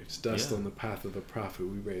slaves. Dust on the path of the Prophet,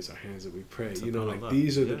 we raise our hands and we pray.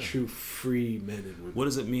 These are the true free men and women. What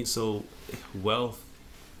does it mean? So wealth,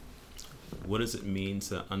 what does it mean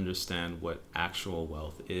to understand what actual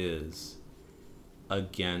wealth is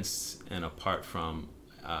against and apart from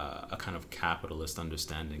a kind of capitalist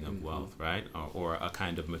understanding of wealth, right? Or a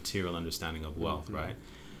kind of material understanding of wealth, right?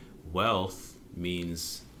 Wealth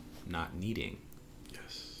means not needing.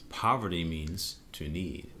 Yes. Poverty means to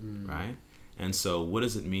need, right? And so what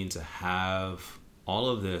does it mean to have all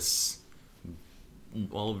of this,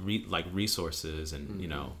 resources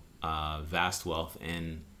and, vast wealth,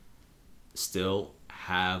 and still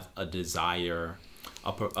have a desire,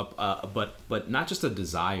 but not just a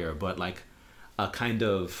desire, but a kind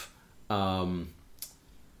of a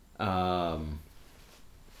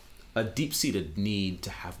deep-seated need to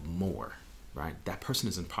have more, right? That person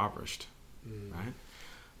is impoverished, right?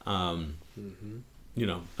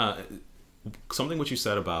 Something which you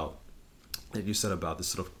said about this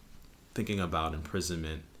sort of thinking about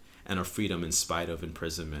imprisonment and a freedom in spite of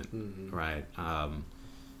imprisonment, right?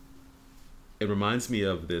 It reminds me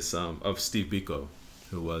of this of Steve Biko,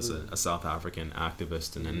 who was a South African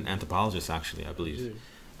activist and an anthropologist, actually, I believe.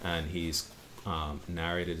 And he's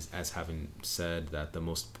narrated as having said that the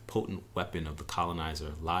most potent weapon of the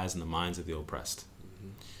colonizer lies in the minds of the oppressed.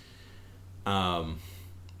 And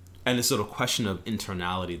this sort of question of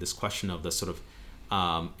internality, this question of the sort of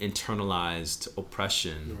internalized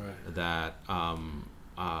oppression that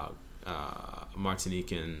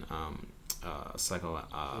Martinican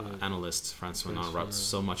psychoanalyst Francois Fanon wrote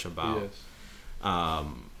so much about.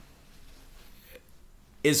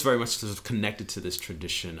 Is very much sort of connected to this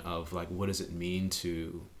tradition of what does it mean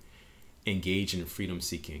to engage in freedom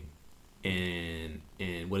seeking, and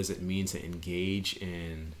what does it mean to engage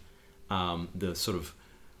in the sort of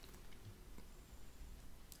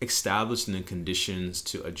establishing the conditions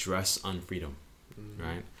to address unfreedom,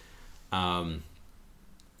 right? And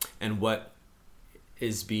what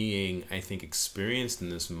is being, I think, experienced in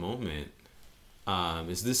this moment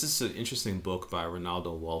this is an interesting book by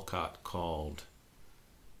Ronaldo Walcott called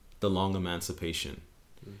The Long Emancipation,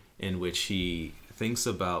 in which he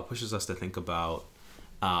pushes us to think about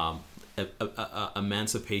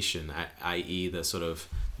emancipation, i.e. the sort of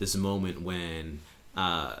this moment when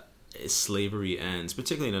slavery ends,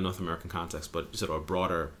 particularly in a North American context, but sort of a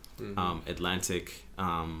broader Atlantic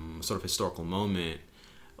sort of historical moment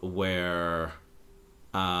where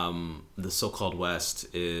the so-called West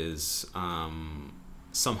is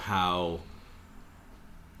somehow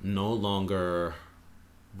no longer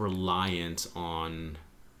reliant on,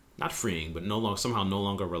 not freeing, but no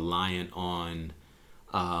longer reliant on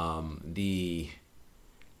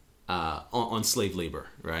on slave labor,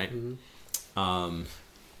 right?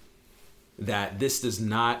 That this does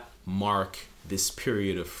not mark this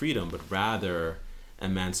period of freedom, but rather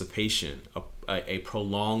emancipation, a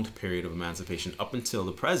prolonged period of emancipation up until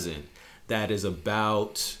the present, that is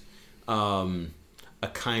about a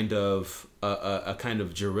kind of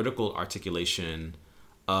juridical articulation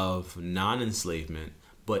of non-enslavement,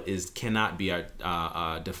 but cannot be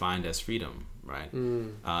defined as freedom, right?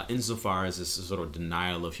 Insofar as this sort of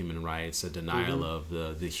denial of human rights, a denial of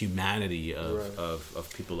the humanity of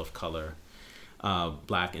people of color,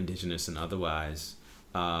 Black, Indigenous, and otherwise.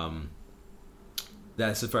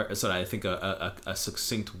 That's sort of, I think, a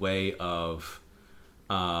succinct way of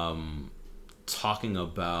talking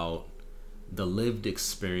about the lived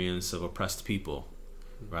experience of oppressed people,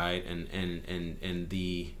 right? And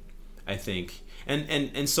the, I think,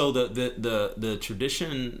 and so the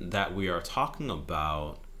tradition that we are talking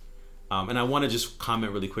about, and I want to just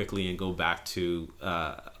comment really quickly and go back to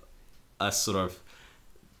us sort of,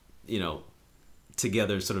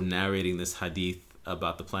 together sort of narrating this hadith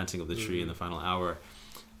about the planting of the tree in the final hour.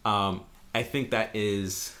 I think that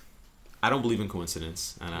is, I don't believe in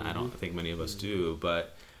coincidence, and I don't think many of us do,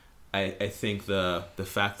 but I think the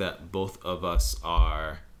fact that both of us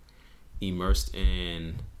are immersed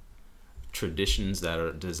in traditions that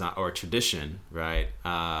are designed, or tradition, right,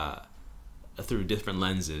 through different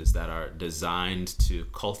lenses that are designed to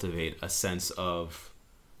cultivate a sense of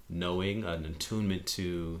knowing, an attunement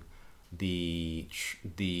to the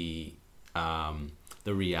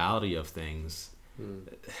reality of things.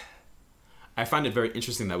 I find it very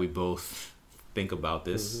interesting that we both think about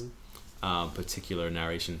this particular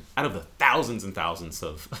narration out of the thousands and thousands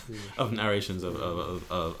of narrations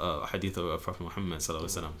of hadith of Prophet Muhammad sallallahu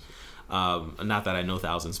alaihi wasallam. Not that I know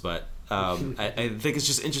thousands, but I think it's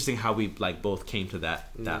just interesting how we both came to that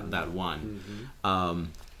one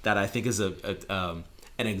that I think is an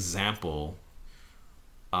example,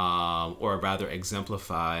 or rather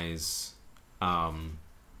exemplifies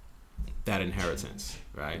that inheritance,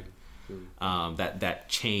 right? That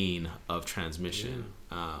chain of transmission,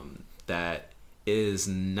 that is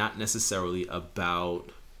not necessarily about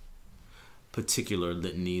particular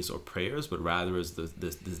litanies or prayers, but rather is the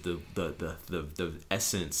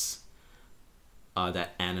essence that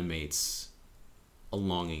animates a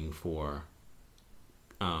longing for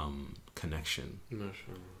connection.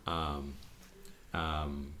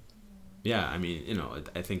 Yeah, I mean,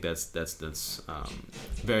 I think that's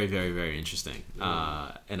very, very, very interesting,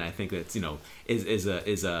 and I think that's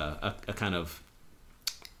is a kind of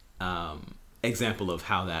example of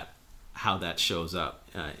how that shows up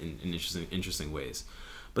in interesting ways.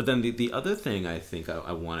 But then the other thing I think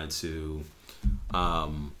I wanted to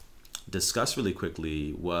discuss really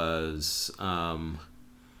quickly was, or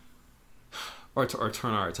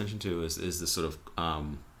turn our attention to, is this sort of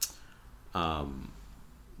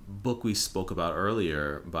book we spoke about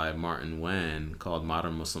earlier by Martin Wen called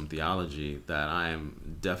Modern Muslim Theology, that I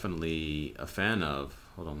am definitely a fan of.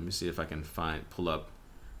 Hold on, let me see if I can pull up.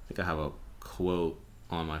 I think I have a quote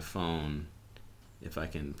on my phone, if I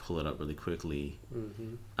can pull it up really quickly. Yeah,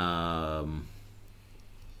 I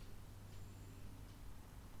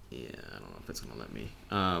don't know if it's gonna let me.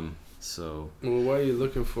 So. Well, why are you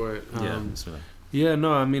looking for it? Yeah.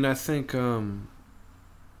 No, I mean, I think.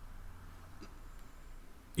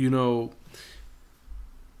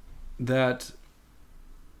 That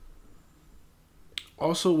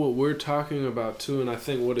also what we're talking about too, and I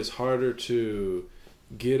think what is harder to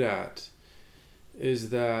get at is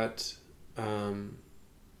that, and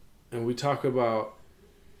we talk about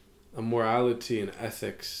a morality and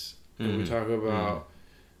ethics, and we talk about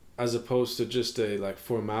as opposed to just a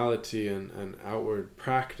formality and outward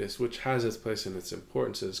practice, which has its place and its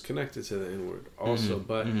importance, is connected to the inward also.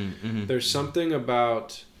 But there's something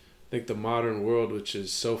about the modern world which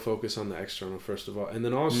is so focused on the external first of all, and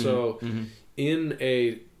then also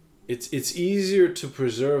it's easier to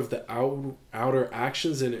preserve the outer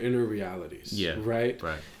actions and inner realities. Right.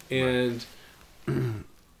 And Dr.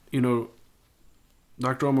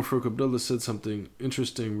 Omar Farooq Abdullah said something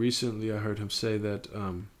interesting recently. I heard him say that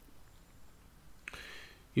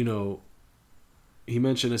he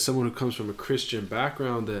mentioned, as someone who comes from a Christian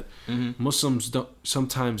background, that Muslims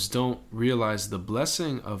sometimes don't realize the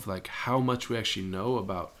blessing of how much we actually know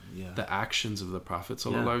about the actions of the Prophet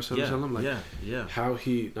sallallahu alaihi wasallam, how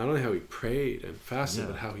he, not only how he prayed and fasted,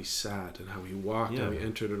 but how he sat and how he walked, how he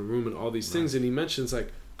entered a room and all these things. And he mentions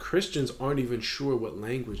Christians aren't even sure what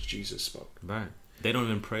language Jesus spoke. Right. They don't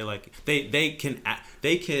even pray like they can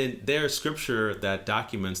there's scripture that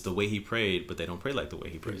documents the way he prayed, but they don't pray like the way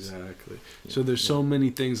he prays. Exactly. Yeah. So there's so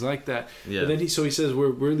many things like that. Yeah. But then he says we're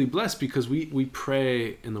really blessed because we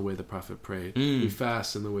pray in the way the prophet prayed. We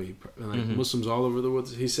fast in the way he prayed. Like Muslims all over the world.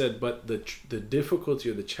 He said, but the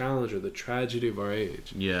difficulty or the challenge or the tragedy of our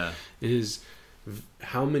age is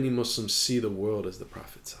how many Muslims see the world as the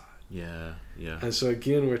prophet saw it. Yeah. Yeah. And so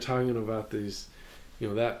again, we're talking about these,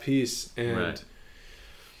 that piece. And right.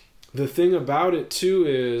 The thing about it too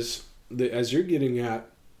is that as you're getting at,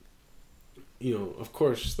 of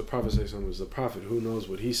course the Prophet was the prophet. Who knows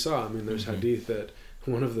what he saw? I mean, there's hadith that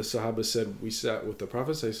one of the Sahaba said we sat with the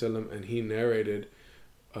Prophet and he narrated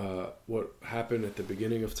what happened at the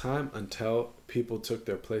beginning of time until people took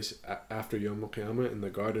their place after Yawm al-Qiyamah in the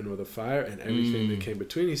garden or the fire and everything that came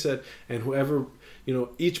between. He said, and whoever,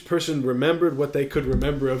 each person remembered what they could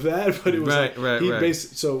remember of that, but it was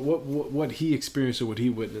so what he experienced or what he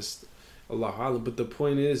witnessed, Allahu A'lam. But the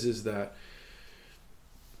point is that,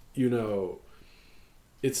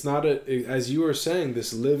 it's not as you were saying,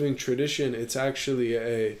 this living tradition. It's actually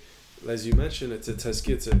as you mentioned, it's a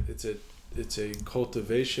tazkiyah, it's a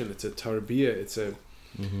cultivation, it's a tarbiyah, it's a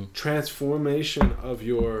transformation of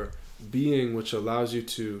your being, which allows you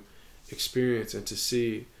to experience and to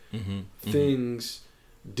see things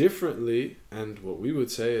differently, and what we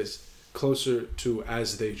would say is closer to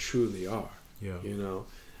as they truly are.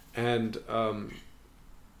 And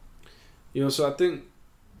so I think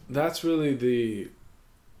that's really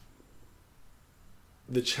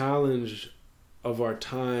the challenge of our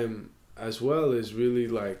time as well, is really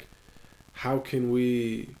like, how can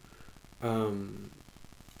we and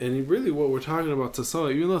really what we're talking about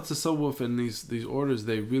tasawwuf, even though tasawwuf and these orders,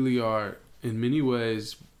 they really are in many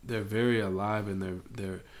ways, they're very alive and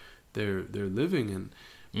they're living, and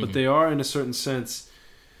but they are in a certain sense,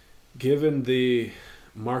 given the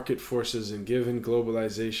market forces and given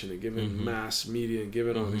globalization and given mass media and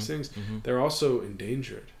given all these things, they're also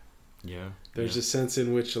endangered. There's a sense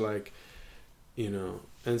in which and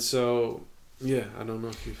so I don't know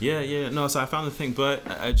if you no, so I found the thing, but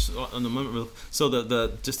I just on the moment, so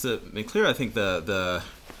the just to make clear, I think the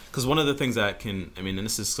because one of the things that can, and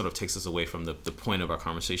this is sort of takes us away from the point of our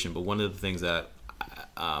conversation, but one of the things that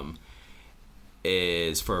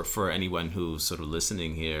is for anyone who's sort of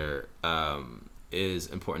listening here, is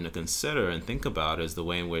important to consider and think about, is the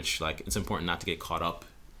way in which, like, it's important not to get caught up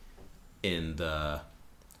in the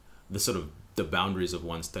sort of the boundaries of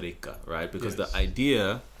one's tariqah, right? Because the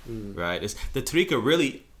idea, right, is the tariqah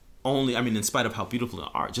really only, in spite of how beautiful the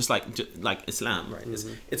art, just like Islam, right?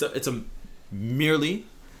 It's a merely,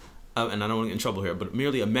 and I don't want to get in trouble here, but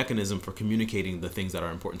merely a mechanism for communicating the things that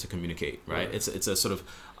are important to communicate, right? It's a sort of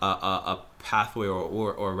a pathway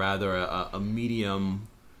or rather a medium,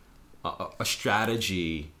 a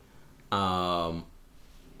strategy, a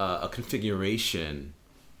configuration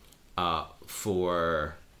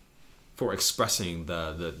for expressing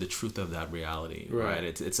the truth of that reality, right?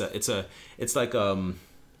 It's like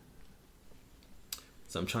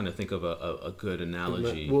so I'm trying to think of a good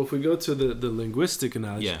analogy. Well, if we go to the linguistic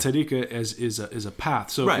analogy, tariqah is a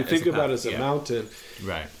path. So if you think about it as a mountain,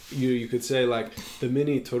 right? You could say like the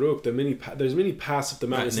mini turuq, there's many paths up the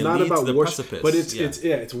mountain. It's not about worship, but it's it's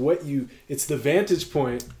the vantage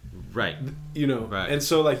point. Right. Right. And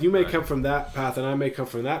so like you may come from that path and I may come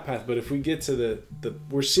from that path, but if we get to the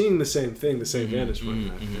we're seeing the same thing, the same vantage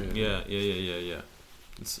point. Yeah.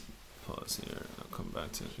 Let's pause here. I'll come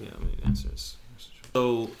back to let me answer this.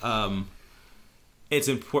 So it's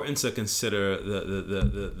important to consider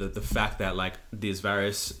the fact that, like, these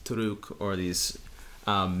various turuq or these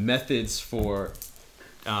methods for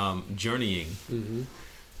journeying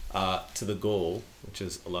to the goal, which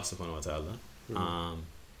is Allah subhanahu wa ta'ala,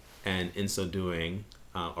 and in so doing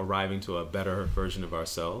arriving to a better version of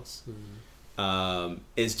ourselves,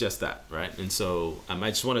 is just that, right? And so I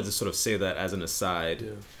just wanted to sort of say that as an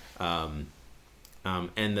aside, and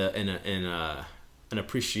an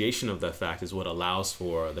appreciation of that fact is what allows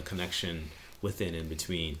for the connection within and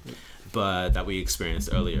between, but that we experienced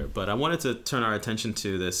earlier. But I wanted to turn our attention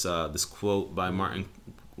to this quote by Martin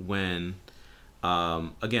Wen.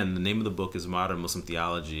 Again, the name of the book is Modern Muslim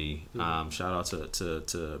Theology. Shout out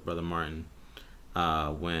to Brother Martin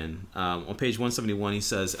Wen. On page 171, he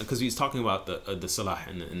says, because he's talking about the salah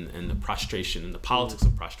and the prostration and the politics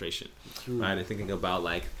of prostration, right? And thinking about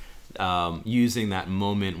like using that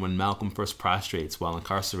moment when Malcolm first prostrates while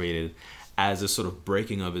incarcerated as a sort of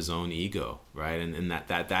breaking of his own ego, right? And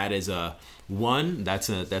that is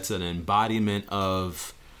that's an embodiment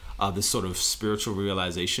of this sort of spiritual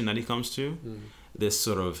realization that he comes to, this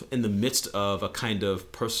sort of in the midst of a kind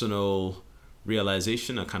of personal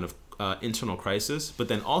realization, a kind of internal crisis, but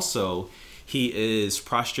then also he is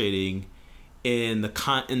prostrating in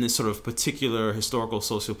this sort of particular historical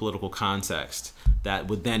socio-political context that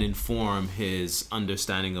would then inform his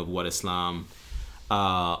understanding of what Islam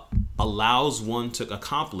allows one to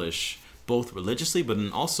accomplish, both religiously but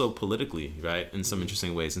then also politically, right, in some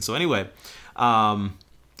interesting ways. And so anyway, and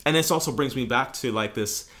this also brings me back to like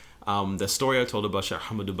this the story I told about Sheikh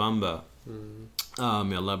Ahmadou Bamba.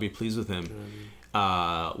 May Allah be pleased with him.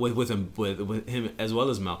 With him as well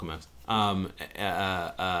as Malcolm X.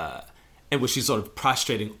 In which he's sort of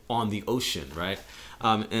prostrating on the ocean, right?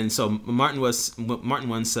 And so Martin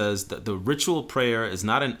once says that the ritual prayer is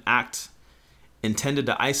not an act intended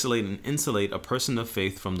to isolate and insulate a person of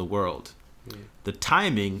faith from the world. The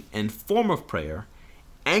timing and form of prayer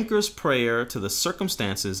anchors prayer to the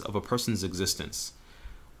circumstances of a person's existence.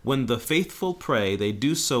 When the faithful pray, they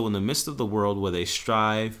do so in the midst of the world where they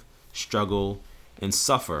strive, struggle, and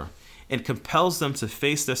suffer, and compels them to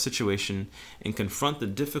face their situation and confront the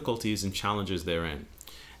difficulties and challenges therein.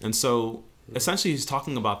 And so essentially he's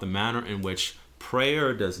talking about the manner in which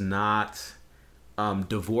prayer does not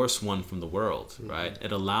divorce one from the world, right?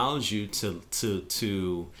 It allows you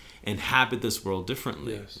to inhabit this world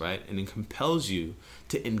differently, yes, right? And it compels you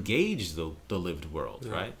to engage the lived world,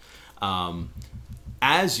 yeah, right?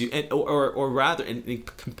 As you, or rather,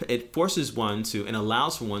 it forces one to and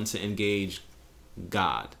allows for one to engage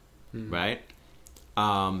God, right?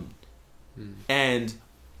 And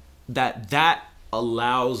that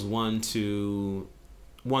allows one's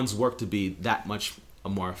work to be that much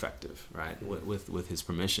more effective, right? With his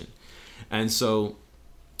permission. And so,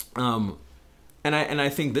 and I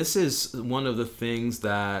think this is one of the things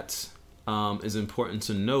that is important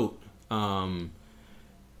to note.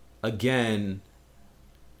 Again,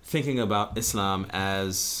 thinking about Islam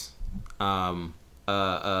as not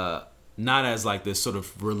as like this sort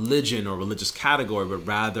of religion or religious category, but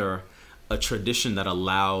rather a tradition that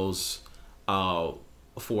allows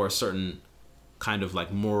for a certain kind of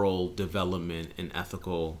like moral development and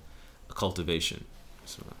ethical cultivation.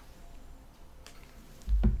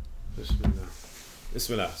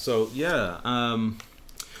 Bismillah. So yeah. I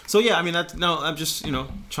mean, I'm just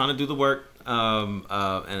trying to do the work,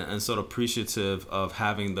 and sort of appreciative of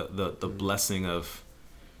having the blessing of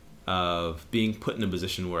being put in a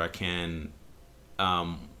position where I can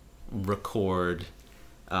record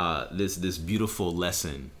this beautiful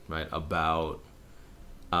lesson, right, about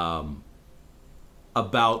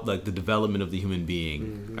like the development of the human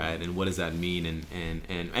being, right, and what does that mean, and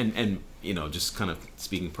just kind of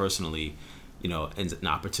speaking personally, and an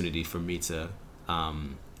opportunity for me to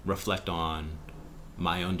reflect on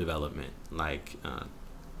my own development, like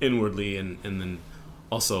inwardly, and then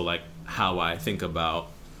also like how I think about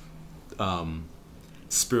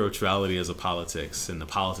spirituality as a politics and the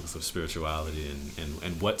politics of spirituality,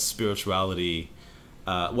 and what spirituality,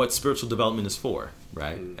 what spiritual development is for,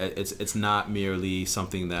 right? It's not merely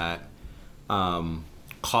something that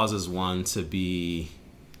causes one to be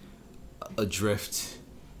adrift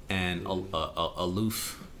and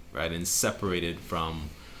aloof, right, and separated from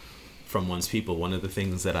one's people. One of the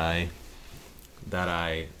things that I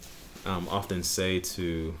often say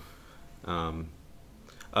to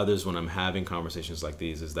others when I'm having conversations like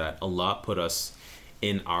these is that Allah put us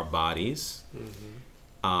in our bodies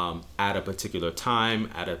at a particular time,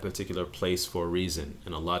 at a particular place for a reason,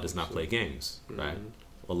 and Allah does not play games, right?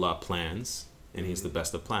 Allah plans, and He's the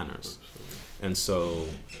best of planners. And so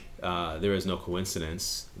there is no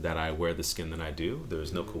coincidence that I wear the skin that I do. There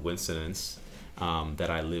is no coincidence that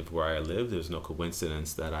I live where I live. There's no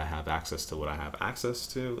coincidence that I have access to what I have access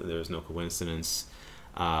to. There's no coincidence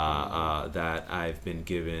that I've been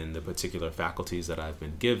given the particular faculties that I've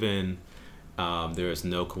been given. There is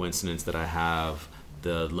no coincidence that I have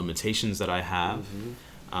the limitations that I have.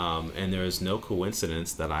 And there is no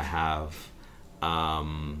coincidence that I have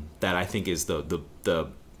that I think is the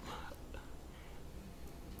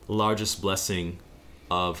largest blessing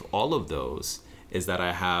of all of those is that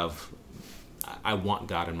I want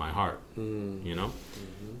God in my heart, and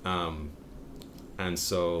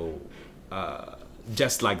so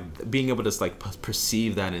just like being able to like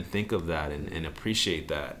perceive that and think of that and appreciate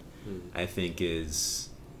that, I think is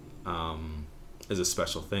a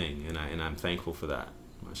special thing, and I'm thankful for that.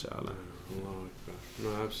 MashaAllah.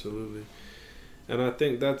 No, absolutely, and I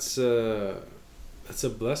think that's a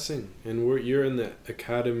blessing, and you're in the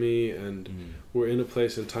academy, and we're in a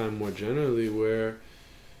place and time more generally where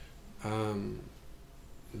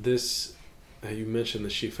this, you mentioned the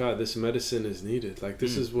shifa, this medicine is needed. Like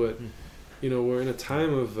this is what, we're in a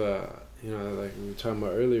time of like we were talking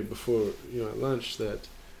about earlier before, at lunch, that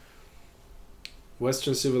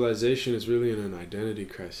Western civilization is really in an identity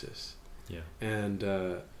crisis. Yeah. And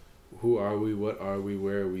who are we? What are we?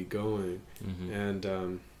 Where are we going? Mm-hmm. And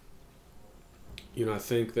I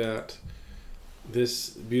think that this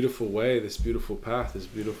beautiful way, this beautiful path, this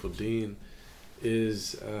beautiful deen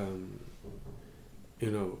is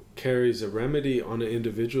carries a remedy on an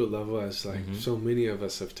individual level, as like Mm-hmm. so many of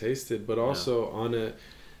us have tasted, but also on a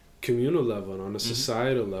communal level and on a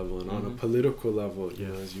societal level and on a political level,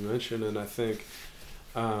 as you mentioned. And I think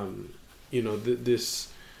this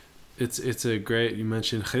it's a great, you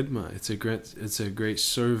mentioned khidmah, it's a great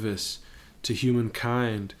service to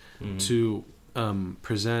humankind to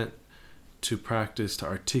present, to practice, to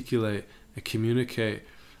articulate and communicate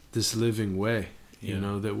this living way,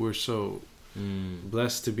 that we're so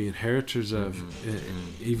blessed to be inheritors of,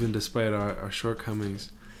 even despite our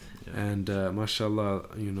shortcomings. Yeah. And mashallah,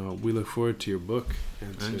 we look forward to your book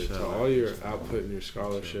and to all your output and your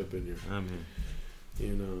scholarship and your,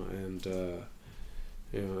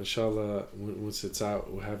 inshallah, once it's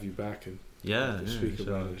out, we'll have you back and speak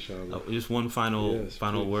about it, inshallah. Just one final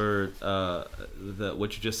word, that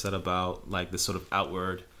what you just said about like this sort of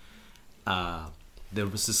outward, there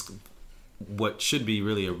was this, what should be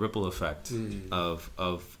really a ripple effect of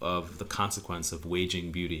the consequence of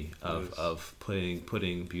waging beauty, of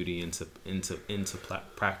putting beauty into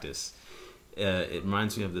practice. It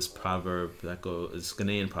reminds me of this proverb that goes, it's a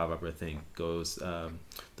Ghanaian proverb, I think, goes, the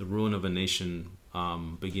ruin of a nation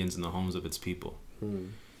begins in the homes of its people.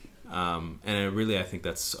 And I think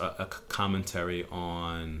that's a commentary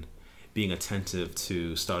on being attentive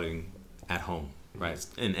to starting at home, right?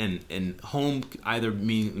 And home either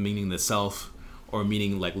meaning the self or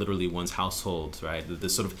meaning like literally one's household, right? The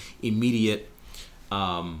sort of immediate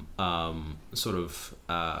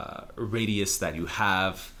radius that you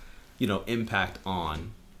have, impact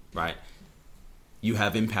on, right? You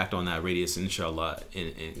have impact on that radius, inshallah,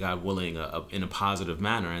 in God willing, in a positive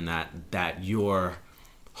manner, and that your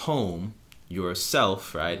home,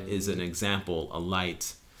 yourself, right, is an example, a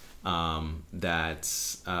light that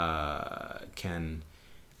can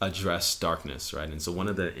address darkness, right? And so one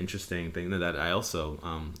of the interesting things that I also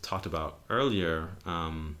talked about earlier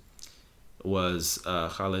was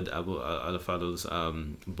Khalid Abu al-Fadl's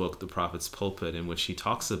book, The Prophet's Pulpit, in which he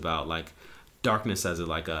talks about like darkness as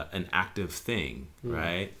an active thing,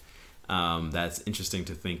 right? That's interesting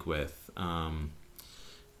to think with,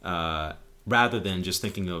 rather than just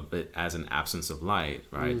thinking of it as an absence of light,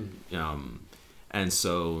 right? And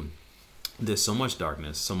so there's so much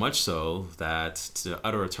darkness, so much so that to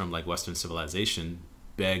utter a term like Western civilization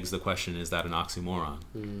begs the question, is that an oxymoron,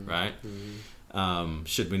 right?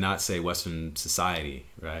 Should we not say Western society,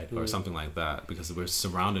 right? Or something like that, because we're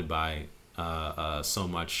surrounded by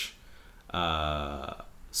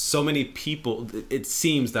so many people, it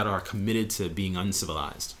seems, that are committed to being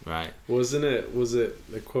uncivilized, right? Was it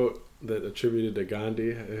the quote that attributed to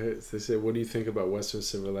Gandhi? They said, "What do you think about Western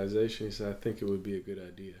civilization?" He said, "I think it would be a good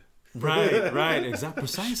idea." Right, exactly,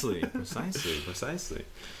 precisely.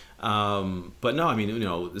 But no, I mean,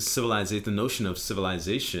 the notion of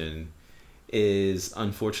civilization is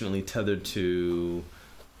unfortunately tethered to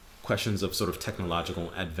questions of sort of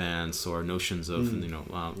technological advance or notions of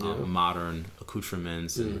modern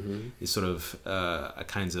accoutrements and these sort of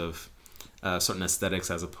kinds of certain aesthetics,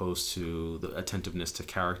 as opposed to the attentiveness to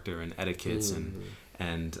character and etiquettes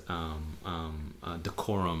and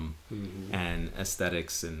decorum and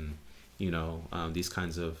aesthetics and these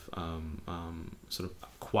kinds of sort of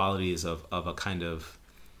qualities of a kind of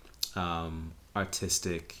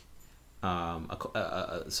artistic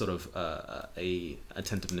sort of a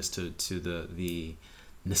attentiveness to the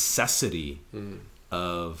necessity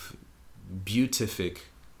of beatific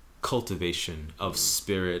cultivation of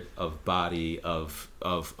spirit, of body, of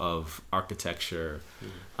architecture,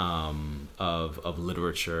 of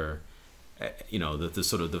literature, the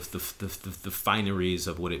sort of the fineries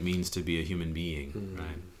of what it means to be a human being,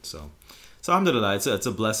 right? So alhamdulillah, it's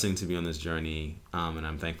a blessing to be on this journey, and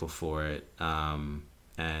I'm thankful for it.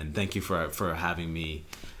 And thank you for having me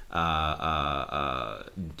be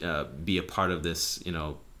a part of this,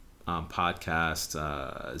 podcast.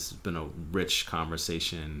 It's been a rich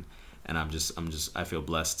conversation, and I feel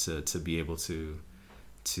blessed to be able to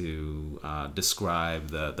describe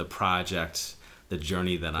the project, the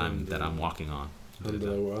journey that I'm walking on.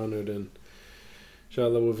 Alhamdulillah, we're honored, and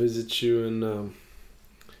inshallah we'll visit you in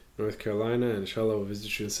North Carolina, and inshallah we'll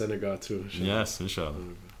visit you in Senegal too. Inshallah. Yes, inshallah.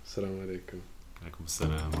 Assalamu alaikum. Alaikum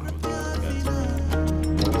assalam wa rahmatullahi wa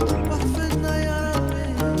barakatuh.